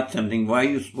don't like something, why are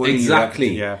you spoiling Exactly.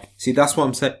 your Yeah. See, that's what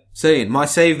I'm saying. My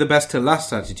save the best till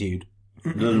last attitude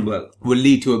appetite? Doesn't work. will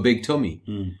lead to a big tummy.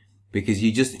 Because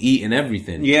you're just eating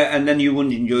everything. Yeah, and then you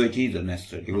wouldn't enjoy it either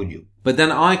necessarily, would you? But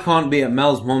then I can't be at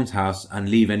Mel's mum's house and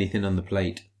leave anything on the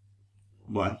plate.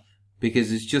 Why?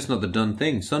 Because it's just not the done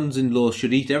thing. Sons-in-law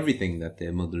should eat everything that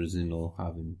their mothers-in-law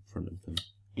have in front of them.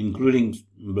 Including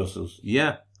Brussels.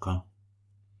 Yeah. Okay.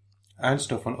 And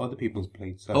stuff on other people's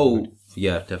plates. That's Oh, good.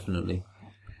 yeah, definitely.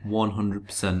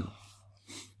 100%.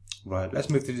 Right, let's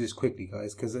move through this quickly,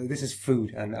 guys, because this is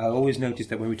food. And I always notice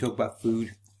that when we talk about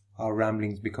food, our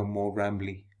ramblings become more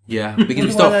rambly. Yeah, because we Wonder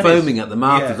why start that foaming is. at the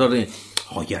mouth. Yeah. And starting,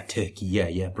 oh, yeah, turkey.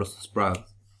 Yeah, Brussels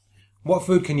sprouts. What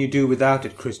food can you do without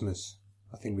at Christmas?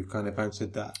 I think we've kind of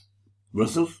answered that.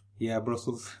 Brussels? Yeah,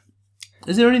 Brussels.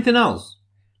 Is there anything else?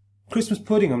 Christmas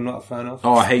pudding I'm not a fan of.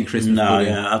 Oh, I hate Christmas pudding.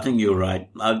 Yeah, I think you're right.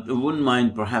 I wouldn't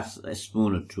mind perhaps a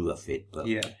spoon or two of it, but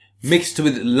Yeah. Mixed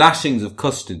with lashings of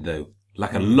custard, though.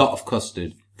 Like a lot of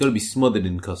custard. Got to be smothered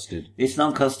in custard. it's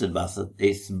not custard bastard.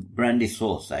 It's brandy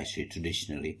sauce, actually,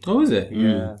 traditionally. Oh, is it?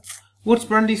 Yeah. What's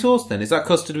brandy sauce then? Is that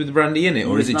custard with brandy in it,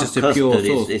 or is it It's just not a pure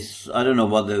custard, sauce? It's I don't know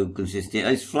what the consistency.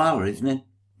 It's flour, isn't it?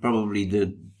 Probably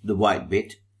the white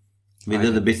bit with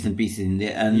other bits and pieces in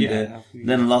there, and Yeah.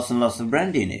 then lots and lots of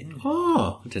brandy in it.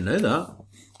 Oh, I didn't know that.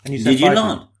 And you said Did you 5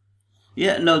 not?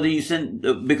 Yeah, no. You sent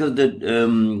because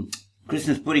the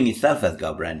Christmas pudding itself has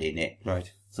got brandy in it,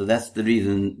 Right. so that's the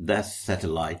reason that's set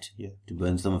alight Yeah. to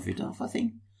burn some of it off, I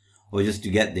think, or just to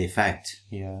get the effect,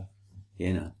 Yeah.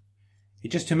 you know. It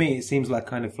just, to me, it seems like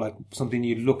kind of like something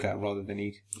you look at rather than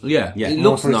eat. Yeah, Yeah. it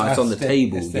More looks for its nice on the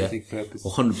table. Yeah, aesthetic purpose.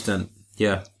 100%.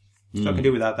 Yeah. So I can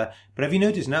do without that. But have you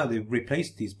noticed now they've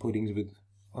replaced these puddings with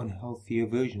unhealthier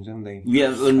versions, haven't they? Yeah,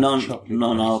 well, Chocolate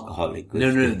non-alcoholic.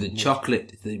 No, the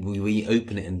chocolate, we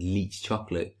open it and leach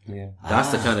chocolate. Yeah.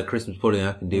 That's the kind of Christmas pudding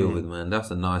I can deal with, man.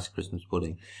 That's a nice Christmas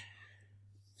pudding.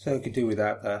 So I could do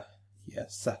without that. Yeah,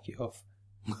 sack it off.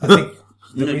 I think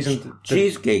the reason...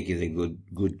 Cheesecake is a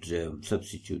good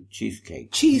substitute.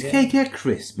 Cheesecake. Cheesecake at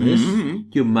Christmas?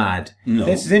 You're mad. No.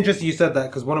 This is interesting you said that,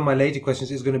 because one of my later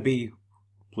questions is going to be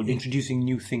introducing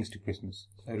new things to Christmas.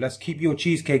 So let's keep your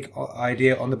cheesecake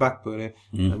idea on the back burner,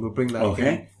 and we'll bring that Okay,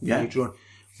 again yeah. later on.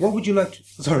 What would you like to...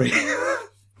 Sorry.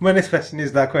 My next question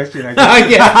is that question, I I guess.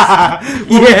 guess.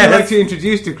 What would you like to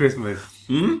introduce to Christmas?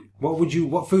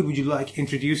 What food would you like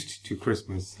introduced to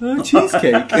Christmas? Oh,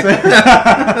 cheesecake.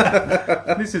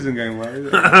 This isn't going well, is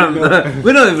it?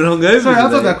 We're not even hungover. Sorry, I thought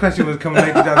today. that question was coming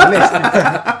later down the list.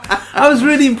 I was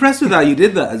really impressed with how you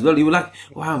did that as well. You were like,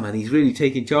 wow, man, he's really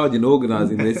taking charge and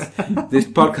organising this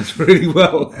podcast really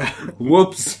well.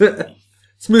 Whoops.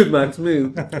 Smooth, man,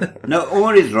 smooth. No,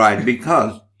 Omar is right,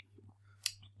 because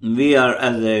we are,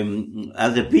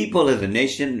 as a people, as a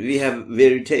nation, we have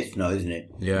varied tastes now, isn't it?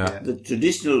 Yeah. The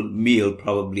traditional meal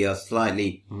probably are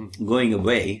slightly going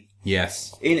away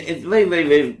Yes. in a very, very,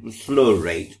 very slow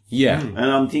rate. Yeah. And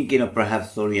I'm thinking of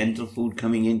perhaps Oriental food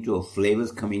coming into, or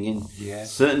flavors coming in.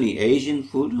 Yes. Certainly Asian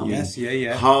food. I Yes, mean,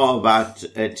 yeah. How about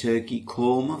a turkey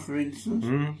korma, for instance?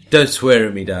 Don't swear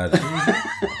at me, Dad.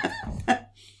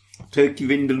 Turkey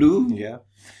vindaloo? Yeah.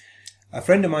 A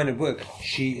friend of mine at work,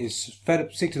 she is fed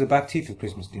up sick to the back teeth of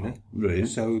Christmas dinner. Really?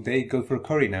 So they go for a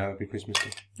curry now every Christmas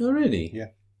day. Oh, really? Yeah.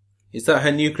 Is that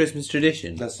her new Christmas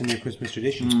tradition? That's the new Christmas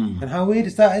tradition. And how weird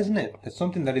is that, isn't it? That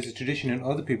something that is a tradition in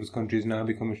other people's countries now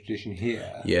become a tradition here.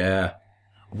 Yeah.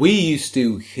 We used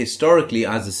to, historically,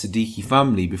 as a Siddiqui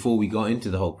family, before we got into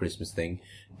the whole Christmas thing,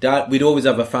 Dad, we'd always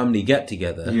have a family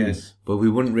get-together. Yes. But we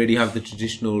wouldn't really have the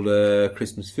traditional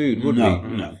Christmas food, would No,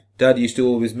 we? no. Dad used to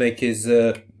always make his...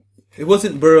 it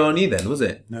wasn't biryani then, was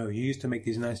it? No, you used to make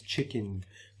these nice chicken.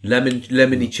 Lemony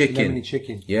chicken. Lemony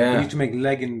chicken. Yeah. We used to make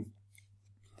leg and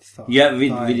Yeah, we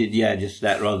thigh. did, just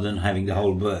that rather than having the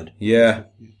whole bird. Yeah.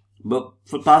 But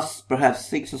for the past perhaps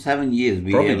 6 or 7 years,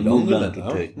 we Probably have moved longer on than to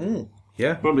that. turkey. Mm.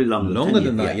 Yeah. Probably longer, Longer 10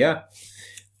 than years, that, yeah.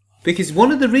 Because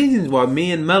one of the reasons why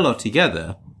me and Mel are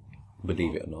together,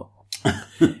 believe it or not,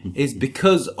 is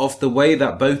because of the way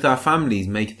that both our families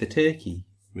make the turkey.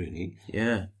 Really?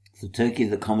 Yeah. So turkey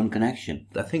is a common connection.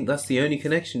 I think that's the only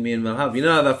connection me and Mel have. You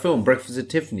know that film, Breakfast at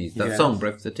Tiffany's? That Yes. song,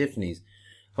 Breakfast at Tiffany's?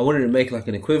 I wanted to make like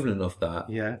an equivalent of that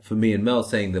Yeah. for me and Mel,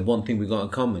 saying the one thing we got in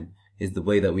common is the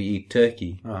way that we eat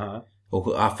turkey. Uh-huh.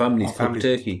 Or our families Our cook families-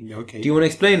 turkey. okay. Do you want to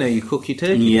explain how you cook your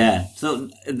turkey? Yeah. So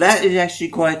that is actually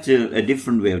quite a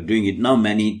different way of doing it. Now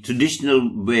many traditional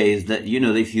ways that,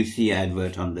 if you see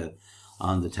advert on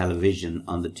the television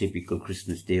on the typical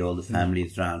Christmas day, all the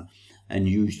families round, and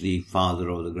usually father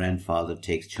or the grandfather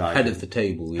takes charge. Head of the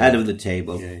table. Head of the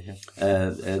table,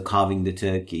 Yeah. carving the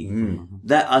turkey.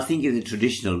 That, I think, is a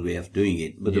traditional way of doing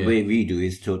it. But the Yeah. way we do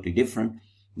is totally different.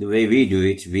 The way we do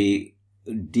it, we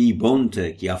debone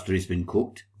turkey after it's been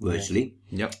cooked, virtually,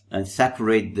 Yep. and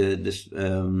separate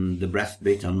the breast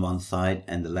bit on one side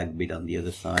and the leg bit on the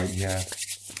other side. Yeah.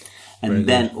 And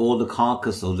then all the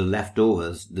carcass or the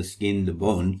leftovers, the skin, the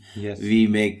bone, Yes. we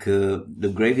make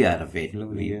the gravy out of it.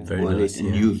 Lovely, We yeah. Very boil nice, it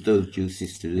and yeah. use those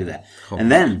juices to do that.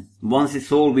 And then, once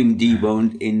it's all been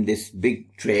deboned in this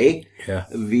big tray, Yeah.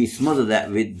 we smother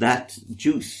that with that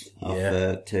juice of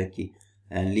Yeah. turkey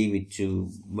and leave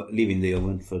in the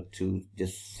oven to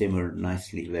just simmer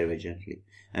nicely, very, very gently.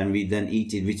 And we then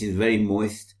eat it, which is very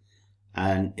moist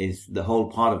and is the whole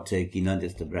part of turkey, not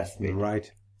just the breast bit.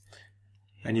 Right.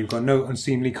 And you've got no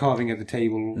unseemly carving at the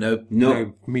table. Nope.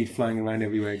 No. Meat flying around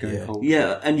everywhere going cold.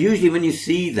 Yeah, and usually when you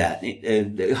see that,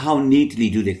 how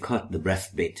neatly do they cut the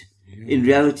breast bit? In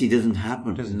reality, it doesn't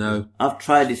happen. No. I've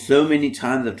tried it so many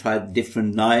times. I've tried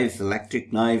different knives,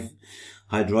 electric knife,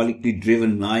 hydraulically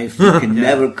driven knife. You can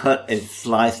never cut a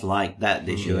slice like that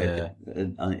they show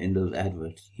in those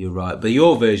adverts. You're right. But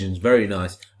your version's very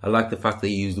nice. I like the fact that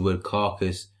you use the word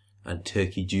carcass and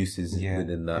turkey juices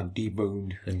within that. And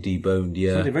deboned.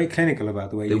 Yeah. Something very clinical about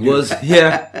the way It you do was, it.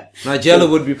 yeah. Nigella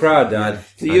would be proud, Dad.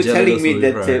 So you're Nigella telling also me would be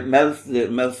that proud. the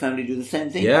Mel's family do the same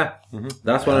thing? Yeah.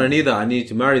 That's why I knew that. I needed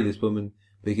to marry this woman.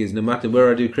 Because no matter where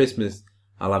I do Christmas,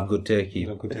 I'll have good turkey.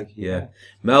 You'll have good turkey, Yeah.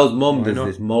 Mel's mum Why does not?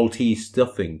 this Maltese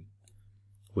stuffing,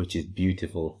 which is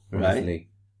beautiful, honestly.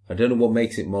 I don't know what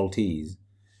makes it Maltese,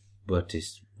 but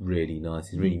it's really nice.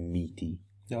 It's really meaty.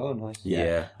 Oh, nice.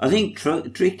 Yeah. I think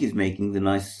Trick is making the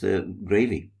nice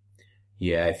gravy.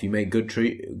 Yeah, if you make good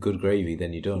gravy,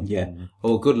 then you're done. Yeah.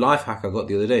 Oh, a good life hack I got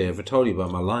the other day. Have I told you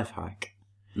about my life hack?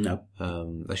 No.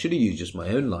 I should have used just my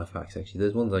own life hacks, actually.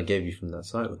 There's ones I gave you from that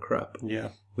site were crap. Yeah.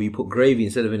 Where you put gravy,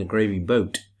 instead of in a gravy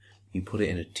boat, you put it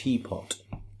in a teapot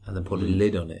and then put a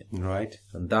lid on it. Right.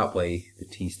 And that way the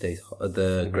tea stays hot,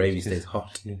 the gravy stays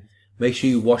hot. Yeah. Make sure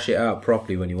you wash it out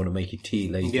properly when you want to make your tea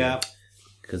later. Yeah.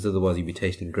 Because otherwise you'll be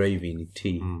tasting gravy in your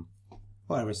tea.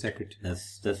 Whatever secret.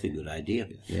 That's a good idea.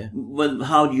 Yeah. Well,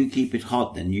 how do you keep it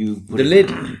hot then? You put The lid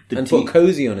and put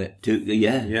cozy on it.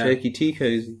 Yeah. Turkey tea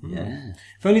cozy. Yeah.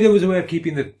 If only there was a way of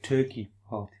keeping the turkey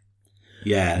hot.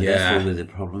 Yeah, Yeah. that's always the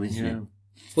problem, isn't it?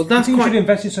 Well, I that's think we quite should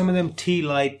invest in some of them tea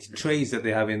light trays that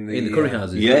they have in the curry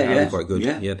houses. Yeah, That's yeah. quite good.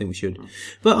 Yeah. Yeah, I think we should.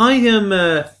 But I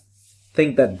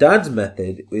think that Dad's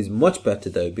method is much better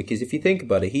though, because if you think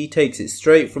about it, he takes it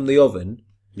straight from the oven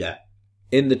Yeah.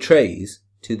 in the trays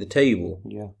to the table,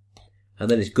 Yeah.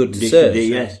 and then it's good to Dish serve. to dish,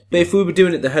 yes. But if we were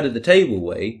doing it the head of the table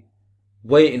way,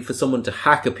 waiting for someone to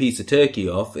hack a piece of turkey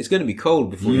off, it's going to be cold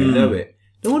before you know it.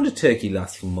 No wonder turkey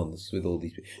lasts for months with all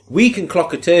these people. We can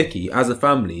clock a turkey as a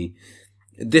family.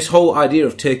 This whole idea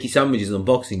of turkey sandwiches on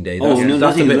Boxing Day, that's, that's a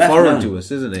nothing bit left foreign now. to us,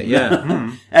 isn't it?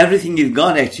 Yeah. Everything is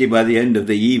gone actually by the end of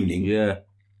the evening. Yeah.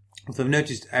 So I've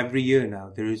noticed every year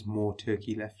now there is more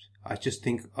turkey left. I just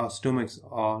think our stomachs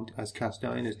aren't as cast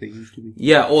iron as they used to be.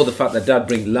 Yeah, or the fact that Dad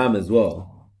brings lamb as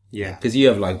well. Yeah. Because you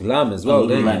have like lamb as well,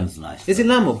 the don't lamb's you? nice. Is it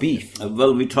lamb or beef?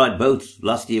 Well, we tried both.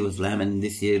 Last year was lamb and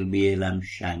this year it'll be a lamb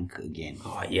shank again.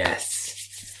 Oh, yes.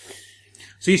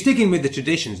 So you're sticking with the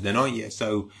traditions then, aren't you?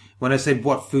 So when I said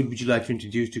what food would you like to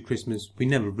introduce to Christmas, we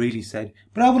never really said.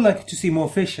 But I would like to see more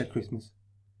fish at Christmas.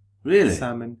 Really?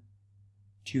 Salmon,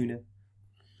 tuna.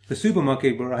 The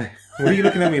supermarket, where what are you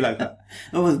looking at me like that?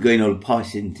 I was going all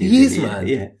posh into He is, yeah, man.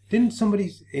 Yeah. Didn't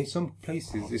somebody, in some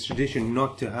places, it's tradition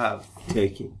not to have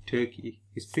Turkey. turkey.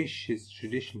 It's fish is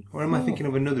tradition. Or am I thinking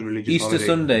of another religious Easter holiday?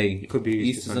 Sunday. It could be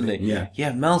Easter Sunday. Yeah.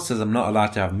 Yeah, Mel says I'm not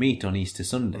allowed to have meat on Easter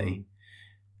Sunday.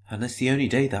 And that's the only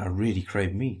day that I really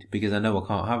crave meat, because I know I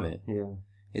can't have it. Yeah.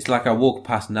 It's like I walk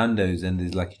past Nando's and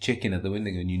there's like a chicken at the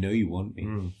window and you know you want me.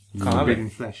 Can't have Forbidden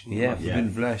it. flesh. Yeah,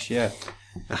 forbidden flesh, yeah.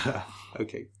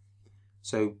 Okay.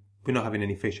 So we're not having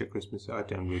any fish at Christmas. I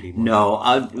don't really. No,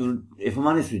 if I'm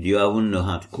honest with you, I wouldn't know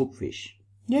how to cook fish.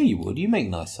 Yeah, you would. You make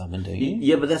nice salmon, don't you?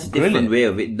 Yeah, but that's a Grill different it. way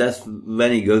of it. That's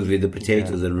when it goes with the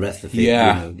potatoes and the rest of it.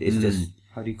 Yeah. You know, it's just,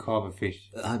 How do you carve a fish?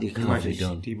 how do you Can you carve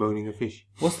imagine it? deboning a fish?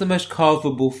 What's the most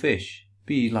carvable fish?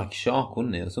 Be like a shark,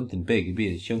 wouldn't it? Or something big. It'd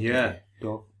be a chunky.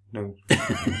 Dog. No.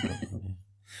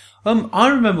 I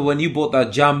remember when you bought that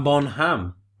jambon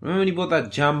ham. Remember when you bought that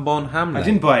jambon ham? I leg?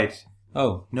 didn't buy it.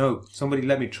 Oh. No. Somebody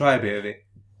let me try a bit of it.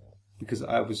 Because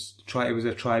it was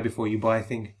a try before you buy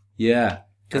thing. Yeah.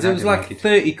 Because I it was didn't like like it.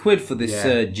 30 quid for this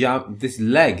Yeah. this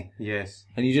leg. Yes.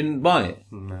 And you didn't buy it.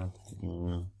 No.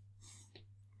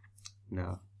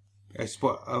 No. It's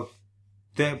what,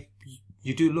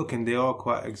 you do look and they are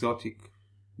quite exotic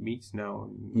meats now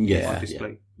on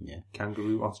display. Yeah.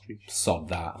 Kangaroo, ostrich. Sod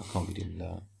that. I can't be doing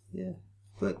that. Yeah.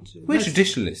 But We're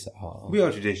traditionalists at heart. we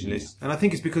are traditionalists. And I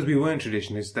think it's because we weren't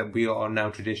traditionalists that we are now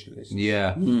traditionalists.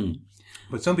 Yeah.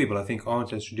 But some people, I think,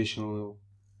 aren't as traditional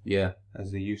Yeah.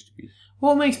 as they used to be.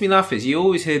 What makes me laugh is you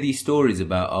always hear these stories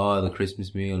about, the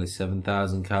Christmas meal is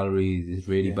 7,000 calories, it's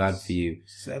really bad for you.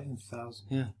 7,000.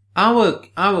 Yeah.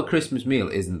 Our Christmas meal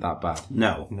isn't that bad.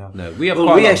 No. No, we have Well,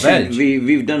 quite we a lot of veg. actually,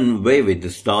 we've done away with the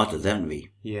starters, haven't we?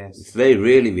 Yes. It's very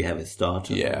rarely we have a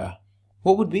starter. Yeah.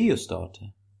 What would be your starter?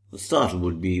 The starter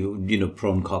would be,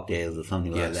 prawn cocktails or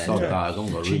something like that. Sod that. I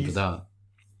don't got room for that.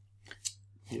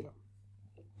 Yeah.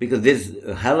 Because there's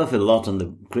a hell of a lot on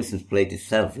the Christmas plate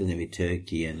itself, isn't it? With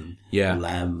turkey and Yeah.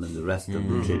 lamb and the rest of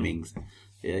the trimmings.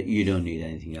 You don't need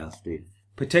anything else, do you?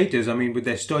 Potatoes, I mean, with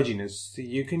their stodginess,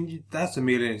 that's a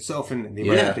meal in itself, isn't it? The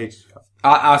amount Yeah. of potatoes you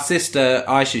have. Our sister,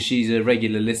 Aisha, she's a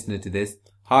regular listener to this.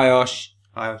 Hi, Osh.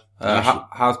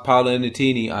 How's Paolo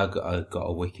Nutini? I got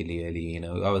a wickedly early, you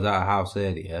know. I was at her house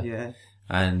earlier. Yeah.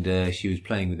 And she was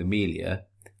playing with Amelia.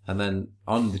 And then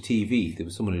on the TV, there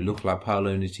was someone who looked like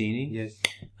Paolo Nutini. Yes.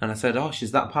 And I said, "Oh,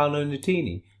 she's that Paolo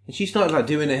Nutini?" And she started like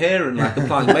doing her hair and like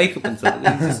applying makeup and stuff. It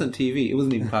was just on TV. It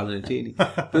wasn't even Paolo Nutini.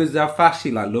 But it was how fast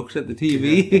she like looked at the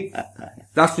TV.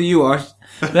 That's for you, Ash.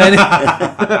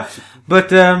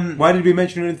 But why did we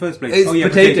mention her in the first place? It's potato.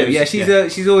 potatoes. Yeah,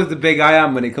 she's always the big I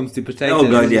am when it comes to potatoes.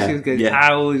 Oh, God, yeah. She goes, Yeah.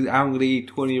 I'm going to eat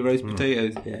 20 roast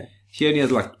potatoes. Yeah. She only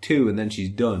has like 2 and then she's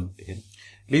done. Yeah.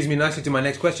 Leads me nicely to my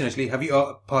next question, actually. Have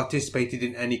you participated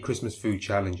in any Christmas food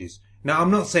challenges? Now,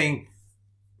 I'm not saying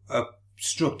a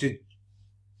structured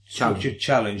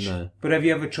challenge, No. but have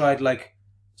you ever tried, like,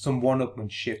 some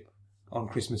one-upmanship on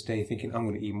Christmas Day, thinking, I'm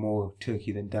going to eat more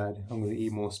turkey than Dad, I'm going to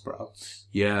eat more sprouts?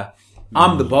 Yeah.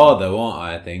 I'm the bar though, aren't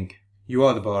I think? You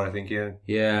are the bar, I think, yeah.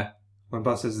 Yeah. When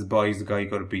Boss says the bar, he's the guy you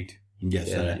got to beat. Yes,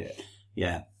 Yeah.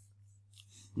 yeah.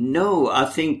 No, I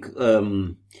think,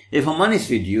 if I'm honest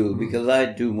with you, because I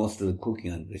do most of the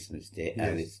cooking on Christmas Day,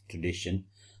 as it's tradition,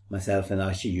 myself and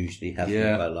Ashi usually have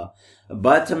quite a lot.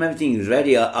 By the time everything is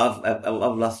ready, I've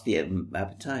lost the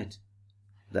appetite.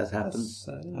 That happens.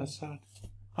 That's sad.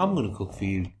 I'm going to cook for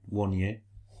you one year.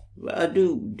 Well, I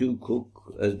do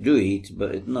cook, do eat,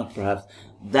 but it's not perhaps,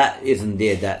 that isn't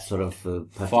there, that sort of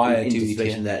Fire to eat,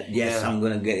 anticipation yeah. that, yes, I'm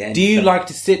going to get... Do you like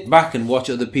to sit back and watch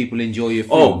other people enjoy your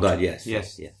food? Oh, God, yes.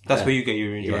 Yes. Yeah. That's where you get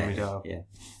your enjoyment out. Yeah.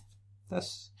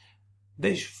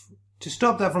 To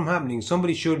stop that from happening,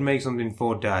 somebody should make something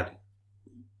for Dad.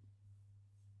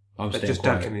 I'm That staying just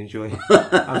quiet. Dad can enjoy.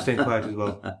 I'm staying quiet as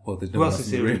well. Well, there's Who else else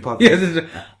is in here the in the room.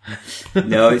 podcast? Yeah,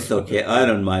 No, it's okay. I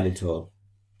don't mind at all.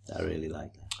 I really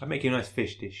like that. I'll make you a nice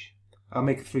fish dish. I'll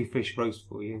make a 3 fish roast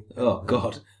for you. Oh,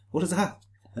 God. What is that?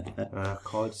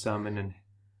 Cod, salmon and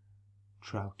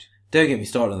trout. Don't get me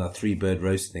started on that 3-bird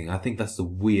roast thing. I think that's the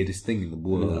weirdest thing in the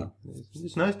world.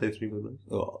 It's nice though, 3 bird roast.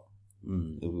 Oh.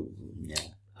 Yeah.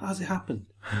 How's it happened?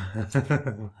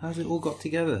 How's it all got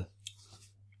together?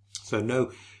 So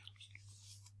no,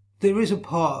 there is a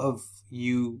part of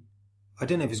you, I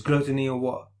don't know if it's gluttony or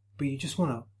what, but you just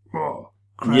want to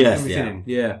cram Yes, everything yeah. in.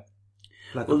 Yeah.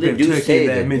 Like Well, a they bit of do turkey say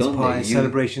there, that, mince don't pie, they? You-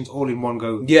 celebrations, all in one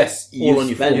go. Yes. You All on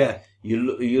your spend- phone. Yeah.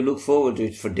 You look forward to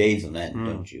it for days on end,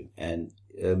 don't you? And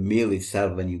a meal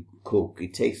itself, when you cook,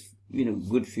 it takes,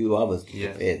 good few hours to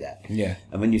prepare that. Yeah.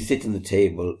 And when you sit on the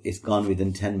table, it's gone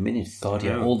within 10 minutes. God,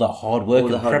 yeah. Yeah. All that hard work All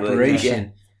the and hard work,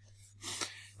 preparation.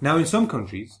 Now in some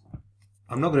countries,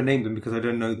 I'm not going to name them because I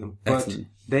don't know them, but Excellent.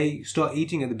 they start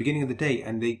eating at the beginning of the day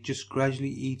and they just gradually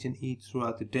eat and eat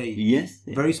throughout the day. Yes.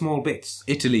 Very small bits.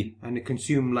 Italy. And they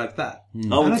consume like that. I And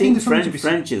would I think there's something to be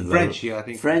French as well. French, yeah, I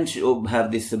think. French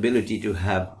have this ability to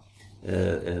have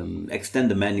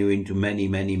extend the menu into many,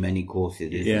 many, many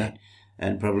courses, isn't Yeah. it?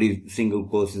 And probably single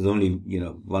course is only,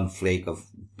 one flake of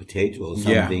potato or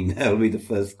Yeah. something. That'll be the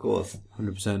first course.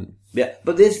 100%. Yeah,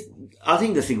 but I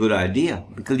think that's a good idea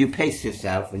because you pace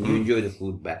yourself and you enjoy the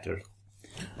food better.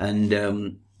 And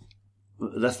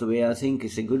that's the way I think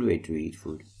it's a good way to eat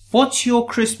food. What's your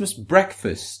Christmas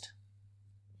breakfast?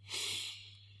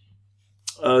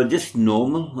 Just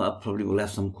normal. I probably will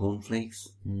have some cornflakes.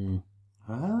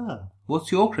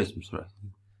 What's your Christmas breakfast?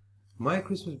 My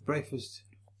Christmas breakfast,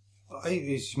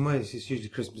 it's usually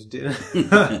Christmas dinner.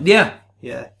 Yeah.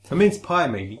 Yeah. A mince pie,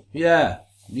 maybe. Yeah.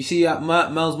 You see, at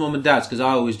Mel's mum and dad's, because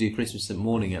I always do Christmas in the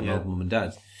morning at Yeah. Mel's mum and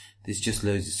dad's, there's just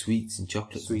loads of sweets and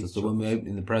chocolates. Sweets, So when we're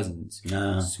opening the presents,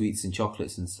 sweets and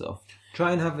chocolates and stuff.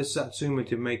 Try and have a satsuma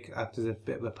to make after a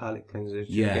bit of a palate cleanser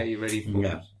to Yeah. get you ready for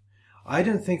it. I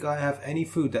don't think I have any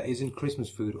food that isn't Christmas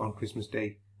food on Christmas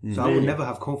Day. So I would never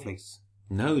have cornflakes.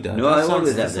 No, Dad. No, that I sounds always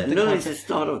like have that. something No, like- it's the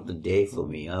start of the day for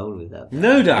me. I always have that.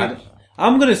 No, Dad.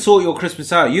 I'm going to sort your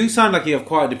Christmas out. You sound like you have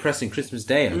quite a depressing Christmas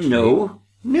day, actually. No.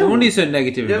 No wonder you're so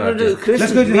negative about it.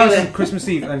 Let's go to the house on Christmas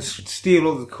Eve and steal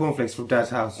all the cornflakes from Dad's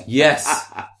house.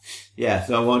 Yes. Yeah,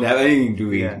 so I won't have anything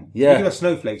to eat. Yeah. Yeah. You can have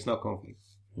snowflakes, not cornflakes.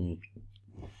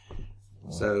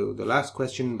 So the last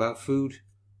question about food.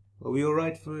 Are we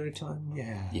alright for a time?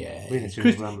 Yeah. Yeah. We're in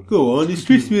a ramble. Go on, it's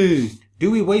Christmas. Do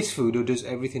we waste food or does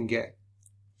everything get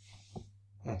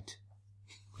et?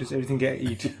 Does everything get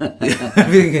eat?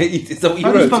 Everything get eaten. Is that what you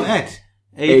How do you wrote? spell et?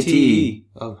 A-T-E.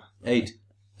 Oh, 8.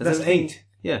 that's 8.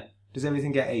 Yeah. Does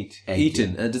everything get 8?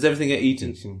 Eaten. Does everything get eaten?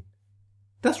 Eaten.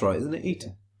 That's right, isn't it?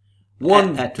 Eaten.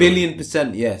 1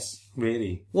 billion% yes.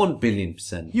 Really? 1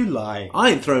 billion%. You lie.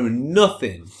 I ain't throwing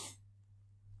nothing.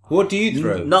 What do you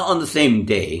throw? Not on the same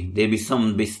day. There'll be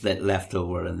some bits that left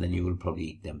over and then you will probably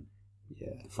eat them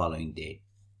the following day.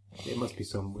 There must be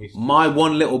some waste. My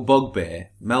one little bugbear,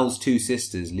 Mel's two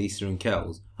sisters, Lisa and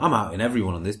Kels. I'm outing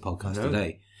everyone on this podcast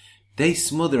today. They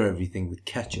smother everything with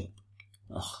ketchup.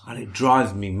 And it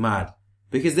drives me mad.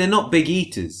 Because they're not big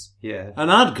eaters. Yeah.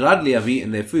 And I'd gladly have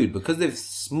eaten their food. Because they've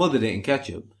smothered it in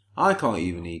ketchup, I can't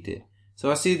even eat it. So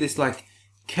I see this, like,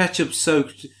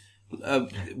 ketchup-soaked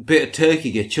bit of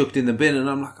turkey get chucked in the bin, and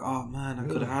I'm like, oh, man, I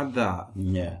could have had that.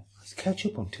 Yeah. There's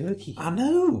ketchup on turkey. I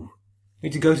know. We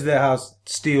need to go to their house,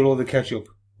 steal all the ketchup.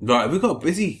 Right, we've got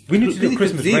busy. We need to do a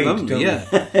Christmas Eve, raid, haven't we? don't we?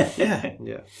 Yeah.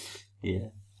 Yeah. Yeah.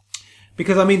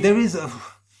 Because, I mean, there is a...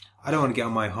 I don't want to get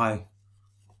on my high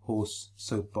horse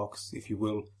soapbox, if you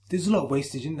will. There's a lot of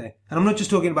wastage, isn't there? And I'm not just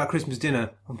talking about Christmas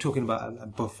dinner. I'm talking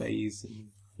about buffets and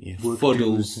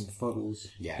Fuddles. and fuddles.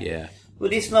 Yeah.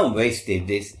 Well, it's not wasted.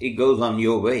 It goes on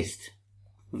your waste.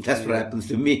 That's what happens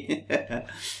to me.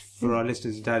 For our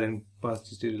listeners, Dad and Buzz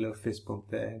just did a little fist bump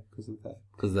there because of that.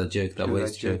 Because of that joke, that Because of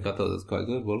waste that joke. joke. I thought that was quite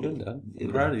good. Well done, Dan.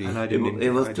 I'm proud of you. And I didn't. It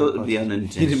was I didn't totally participate.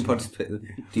 unintentional. You didn't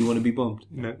participate. Do you want to be bumped?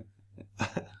 No.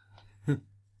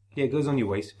 Yeah, it goes on your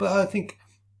waist. But I think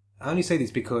I only say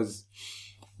this because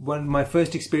when my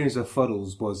first experience of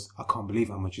fuddles was, I can't believe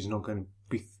how much is not going to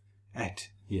be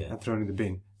ate and thrown in the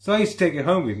bin. So I used to take it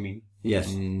home with me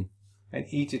Yes. and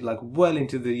eat it like well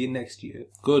into the next year.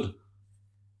 Good.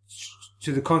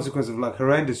 To the consequence of like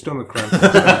horrendous stomach cramps.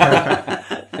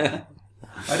 I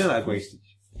don't like wastage.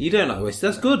 You don't like waste.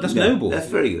 That's good. That's No, noble. That's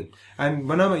very good. And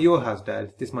when I'm at your house,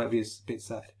 Dad, this might be a bit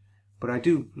sad, but I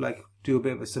do like do a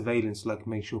bit of a surveillance, like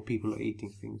make sure people are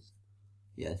eating things.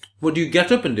 Yes. Well, do you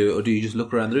get up and do it, or do you just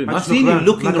look around the room? I I've just seen look you around.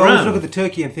 looking Like, I always around. look at the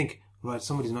turkey and think, right,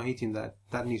 somebody's not eating that.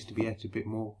 That needs to be ate a bit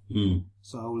more. Mm.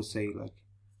 So I always say, like,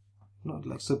 not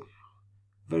like so,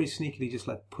 very sneakily, just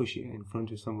like push it in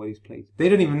front of somebody's plate. They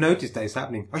don't even notice that it's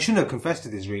happening. I shouldn't have confessed to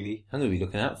this, really. I'm going to be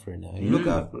looking out for it now. Look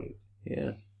out for it,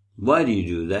 Yeah. Why do you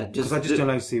do that? because I just don't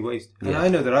like to see waste, and Yeah. I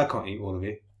know that I can't eat all of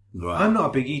it. Right. I'm not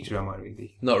a big eater, am I?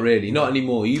 Really? Not really. Not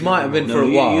anymore. You might have been No, for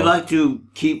a while. You like to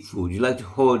keep food. You like to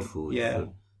hoard food. Yeah.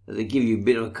 So they give you a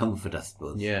bit of a comfort, I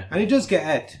suppose. Yeah. And it does get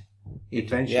ate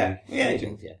eventually. Yeah, it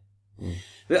is, yeah.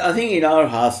 But I think in our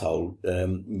household,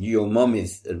 your mum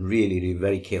is really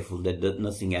very careful that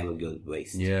nothing ever goes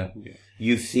waste. Yeah.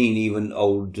 You've seen even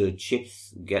old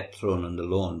chips get thrown on the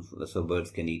lawn so birds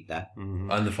can eat that.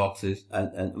 And the foxes.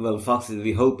 And well, foxes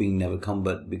we're hoping never come,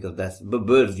 but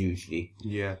birds usually.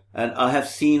 Yeah. And I have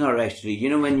seen her actually, you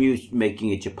know, when you're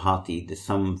making a chapati, there's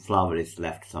some flour is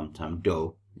left sometime,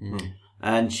 dough.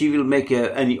 And she will make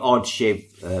any odd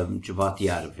shaped chapati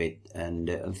out of it. And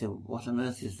I say, what on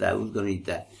earth is that? Who's going to eat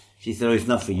that? She said, oh, it's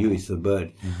not for you, it's for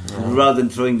bird. And rather than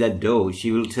throwing that dough,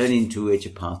 she will turn into a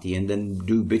chapati and then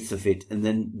do bits of it, and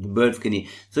then the birds can eat.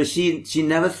 So she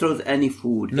never throws any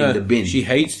food in the bin. She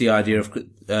hates the idea of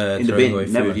throwing bin, away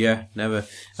food. never. Yeah, never.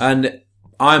 And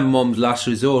I'm Mum's last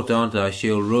resort, aren't I?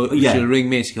 She'll ring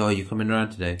me and she go, "Oh, you coming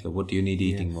around today? So what do you need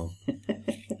eating, Mum?"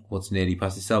 What's nearly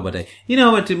past the sell by day? You know,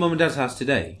 I went to Mum and Dad's house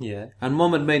today. Yeah. And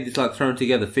Mum had made this like thrown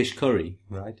together fish curry.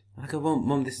 Right. I go,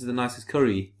 Mum, this is the nicest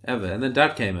curry ever. And then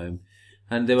Dad came home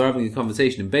and they were having a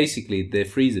conversation and basically their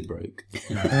freezer broke.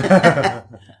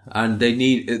 And they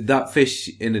need, that fish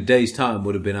in a day's time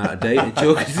would have been out of date. And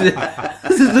George I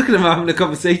was just looking at them having a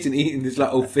conversation eating this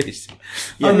like old fish.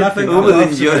 I'm laughing. Who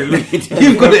was enjoying it?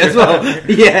 You've got it as well.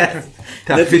 Yeah.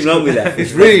 Nothing wrong with that.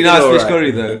 It's really nice All fish right.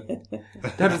 curry though.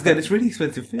 Dad was going, it's really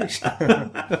expensive fish.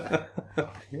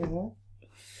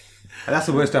 And that's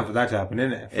the worst time for that to happen,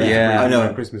 isn't it? Yeah, I know.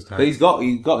 Around Christmas time. But he's got a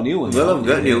new one. Well, I've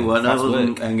got a new one. I Fast wasn't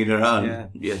work. hanging around. Yeah.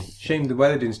 Yes. Shame the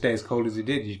weather didn't stay as cold as it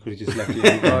did. You could have just left it in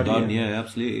the garden. Done, yeah,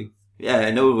 absolutely. Yeah, I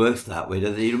know it works that way.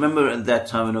 Does it? You remember at that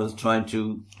time when I was trying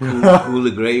to cool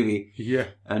the gravy? Yeah.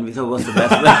 And we thought, what's the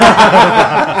best way?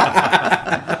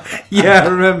 Yeah, I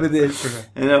remember this.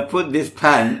 And I put this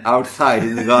pan outside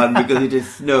in the garden because it had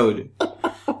snowed.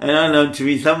 And unknown to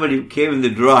me, somebody came in the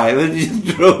drive and just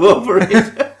drove over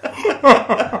it.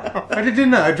 I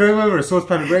didn't know. I drove over a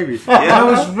saucepan of gravy. And I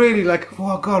was really like,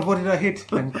 oh God, what did I hit?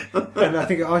 And I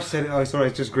think I said, oh, sorry,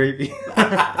 it's just gravy.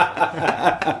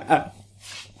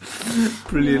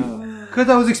 Brilliant. Because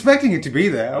I was expecting it to be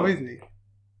there, obviously.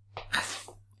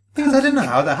 Because I don't know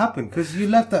how that happened, because you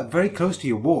left that very close to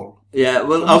your wall. Yeah,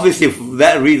 well, obviously for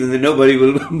that reason, then nobody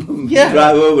will Yeah.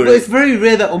 drive over But it. it's very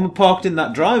rare that I'm parked in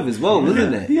that drive as well,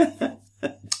 isn't it? Yeah.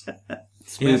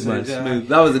 Smooth, Yeah, man,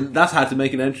 so, smooth. That's how to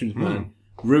make an entrance, man.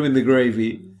 Ruin the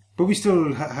gravy. But we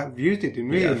still have used it, didn't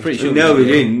we? Yeah, pretty sure. No, we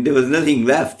didn't. There was nothing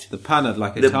left. The pan had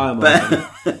like a The timer.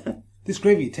 pan- This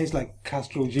gravy tastes like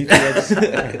Castrol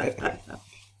GTX.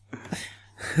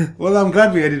 Well, I'm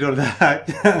glad we ended on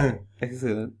that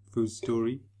Excellent. food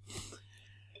story.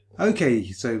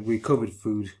 Okay, so we covered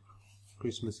food.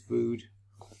 Christmas food.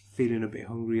 Feeling a bit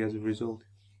hungry as a result.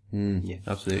 Yeah.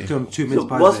 Absolutely. Done 2 So minutes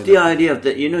pies what's there. the idea of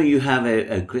that? You have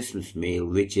a Christmas meal,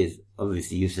 which is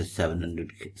obviously you said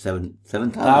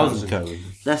 7,000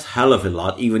 calories. That's hell of a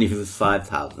lot, even if it was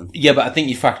 5,000. Yeah, but I think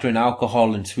you factor in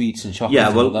alcohol and sweets and chocolate. Yeah,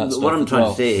 and well, all that stuff what I'm as trying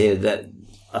well. to say here that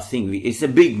I think it's a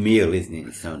big meal, isn't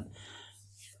it? So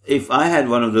if I had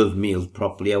one of those meals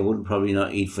properly, I would probably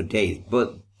not eat for days.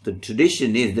 But the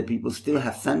tradition is that people still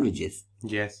have sandwiches,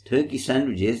 Yes. turkey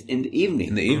sandwiches in the evening.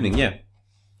 In the evening, yeah.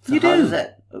 So how does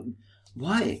that?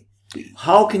 Why?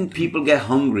 How can people get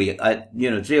hungry at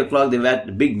 3 o'clock? They've had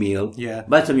the big meal. Yeah.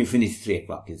 By the time you finish 3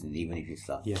 o'clock, isn't it? Even if you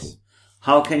start. Yes.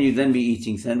 How can you then be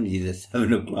eating sandwiches at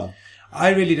 7 o'clock? I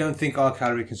really don't think our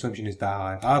calorie consumption is that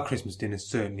high. Our Christmas dinner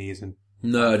certainly isn't.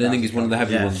 No, I don't think it's one of the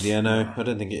heavy Yeah. ones. Yeah, no, I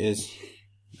don't think it is.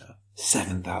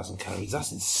 7,000 calories.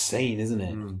 That's insane, isn't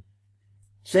it?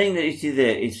 Saying that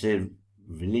it's a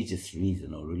religious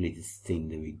reason or religious thing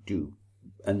that we do,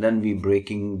 and then we're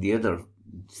breaking the other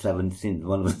 7 sins,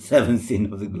 one of the 7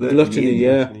 sins of the Gluttony,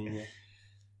 yeah.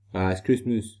 It's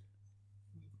Christmas.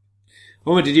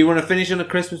 Oh, did you want to finish on a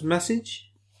Christmas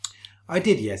message? I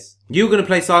did, yes. You were going to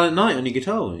play Silent Night on your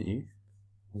guitar, weren't you?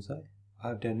 Was I?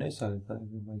 I don't know silence on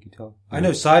my guitar. I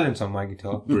know silence on my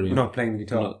guitar. Brilliant. I'm not playing the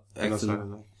guitar. Not- I'm not excellent.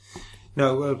 silent.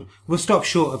 No, we'll stop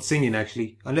short of singing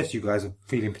actually, unless you guys are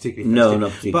feeling particularly No, festive.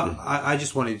 not particularly. But I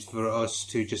just wanted for us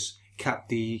to just cap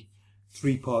the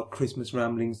 3-part Christmas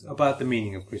ramblings about the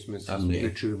meaning of Christmas, Absolutely.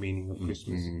 the true meaning of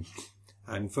Christmas.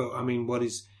 And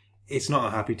it's not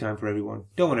a happy time for everyone.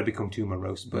 Don't want to become too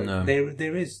morose, but No.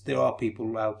 there are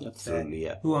people out Absolutely,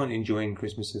 there yeah. who aren't enjoying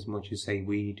Christmas as much as say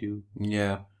we do.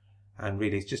 Yeah. And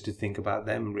really, it's just to think about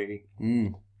them, really.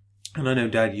 Mm. And I know,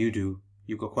 Dad, you do.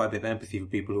 You've got quite a bit of empathy for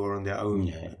people who are on their own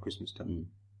at Christmas time.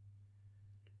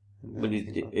 But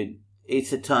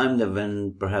it's a time that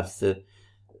when perhaps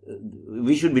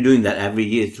we should be doing that every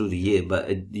year through the year,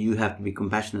 but you have to be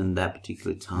compassionate in that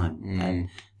particular time. And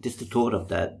just the thought of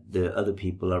that, the other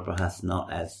people are perhaps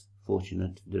not as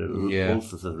fortunate. There are all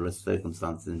sorts of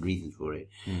circumstances and reasons for it.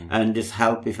 And just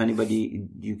help if anybody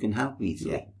you can help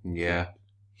easily. Yeah.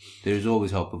 There's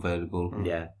always help available.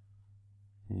 Yeah.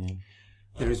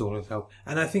 There is always help.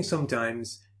 And I think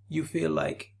sometimes you feel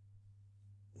like,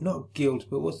 not guilt,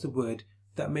 but what's the word?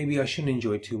 That maybe I shouldn't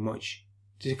enjoy too much.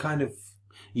 To kind of...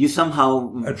 You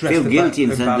somehow Address feel the guilty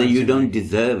and the sense that balance you in don't it.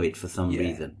 deserve it for some Yeah.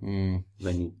 reason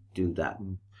when you do that.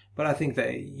 But I think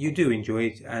that you do enjoy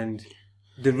it, and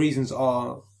the reasons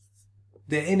are...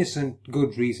 They're innocent,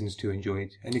 good reasons to enjoy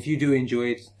it. And if you do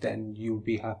enjoy it, then you'll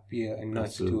be happier and nicer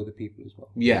Absolutely. to other people as well.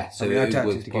 Yeah, so I it tend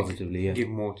works to positively, yeah. give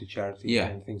more to charity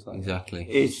and things like exactly.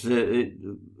 It's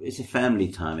a family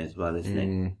time as well, isn't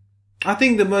it? I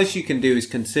think the most you can do is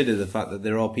consider the fact that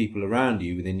there are people around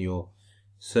you within your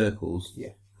circles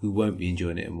who won't be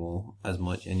enjoying it more as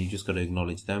much, and you just got to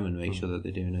acknowledge them and make sure that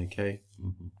they're doing okay.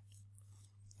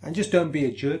 And just don't be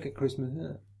a jerk at Christmas.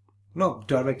 Not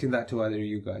directing that to either of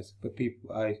you guys, but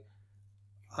people.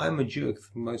 I'm a jerk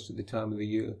for most of the time of the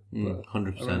year. But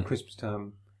 100%. around Christmas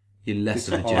time, You're less this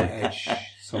of a hard jerk. edge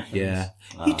softens. Yeah.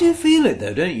 You do feel it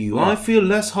though, don't you? I feel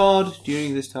less hard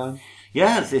during this time.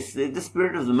 Yes, it's the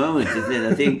spirit of the moment, isn't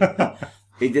it? I think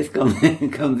it just comes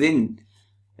in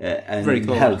and Very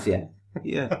cold. helps, yeah.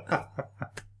 Yeah.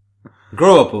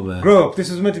 Grow up, man. Grow up.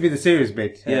 This was meant to be the serious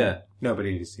bit. Yeah.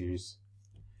 Nobody is serious.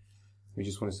 We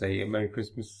just want to say a Merry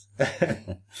Christmas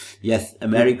Yes, a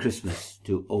Merry Christmas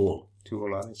to all. to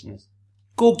all our listeners.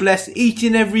 God bless each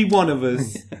and every one of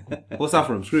us. What's that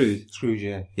from? Scrooge? Scrooge,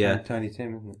 yeah. Yeah. Tiny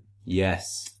Tim, isn't it?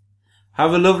 Yes.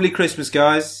 Have a lovely Christmas,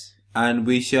 guys. And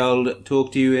we shall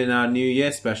talk to you in our New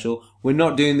Year special. We're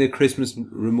not doing the Christmas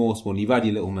remorse one. You've had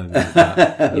your little moment with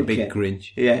that. You big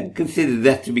Grinch. Yeah, consider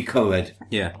that to be covered.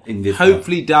 Yeah. In this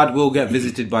Hopefully Dad will get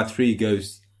visited by 3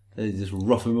 ghosts. They just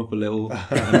rough him up a little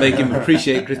and make him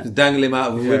appreciate Christmas, dangle him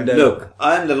out of a window. Look,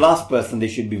 I'm the last person they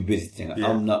should be visiting. Yeah.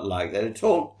 I'm not like that at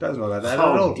all. That's not like that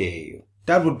How at all. dare you?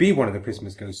 Dad would be one of the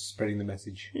Christmas ghosts spreading the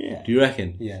message. Yeah. Do you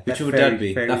reckon? Yeah. Which That would fairy- Dad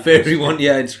be? fairy That fairy one?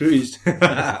 Yeah, in Scrooge.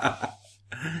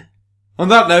 On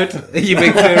that note, you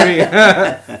big fairy.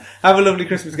 Have a lovely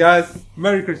Christmas, guys.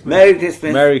 Merry Christmas. Merry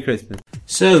Christmas. Merry Christmas.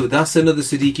 So that's another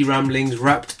Siddiqui Ramblings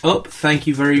wrapped up. Thank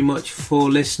you very much for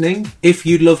listening. If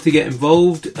you'd love to get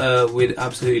involved, we'd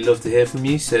absolutely love to hear from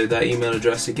you. So that email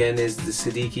address again is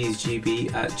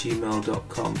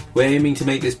thesiddiquisgb@gmail.com. We're aiming to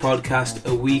make this podcast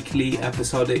a weekly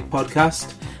episodic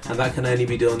podcast, and that can only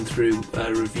be done through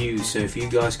reviews. So if you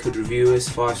guys could review us,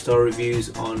 5-star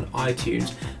reviews on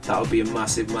iTunes, that would be a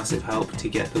massive, massive help to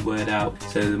get the word out.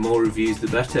 So the more reviews, the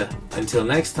better. Until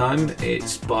next time,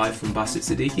 it's bye from Basit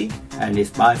Siddiqui. And it's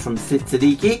bye from Sid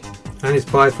Siddiqui. And it's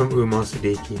bye from Umar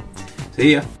Siddiqui.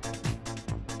 See ya.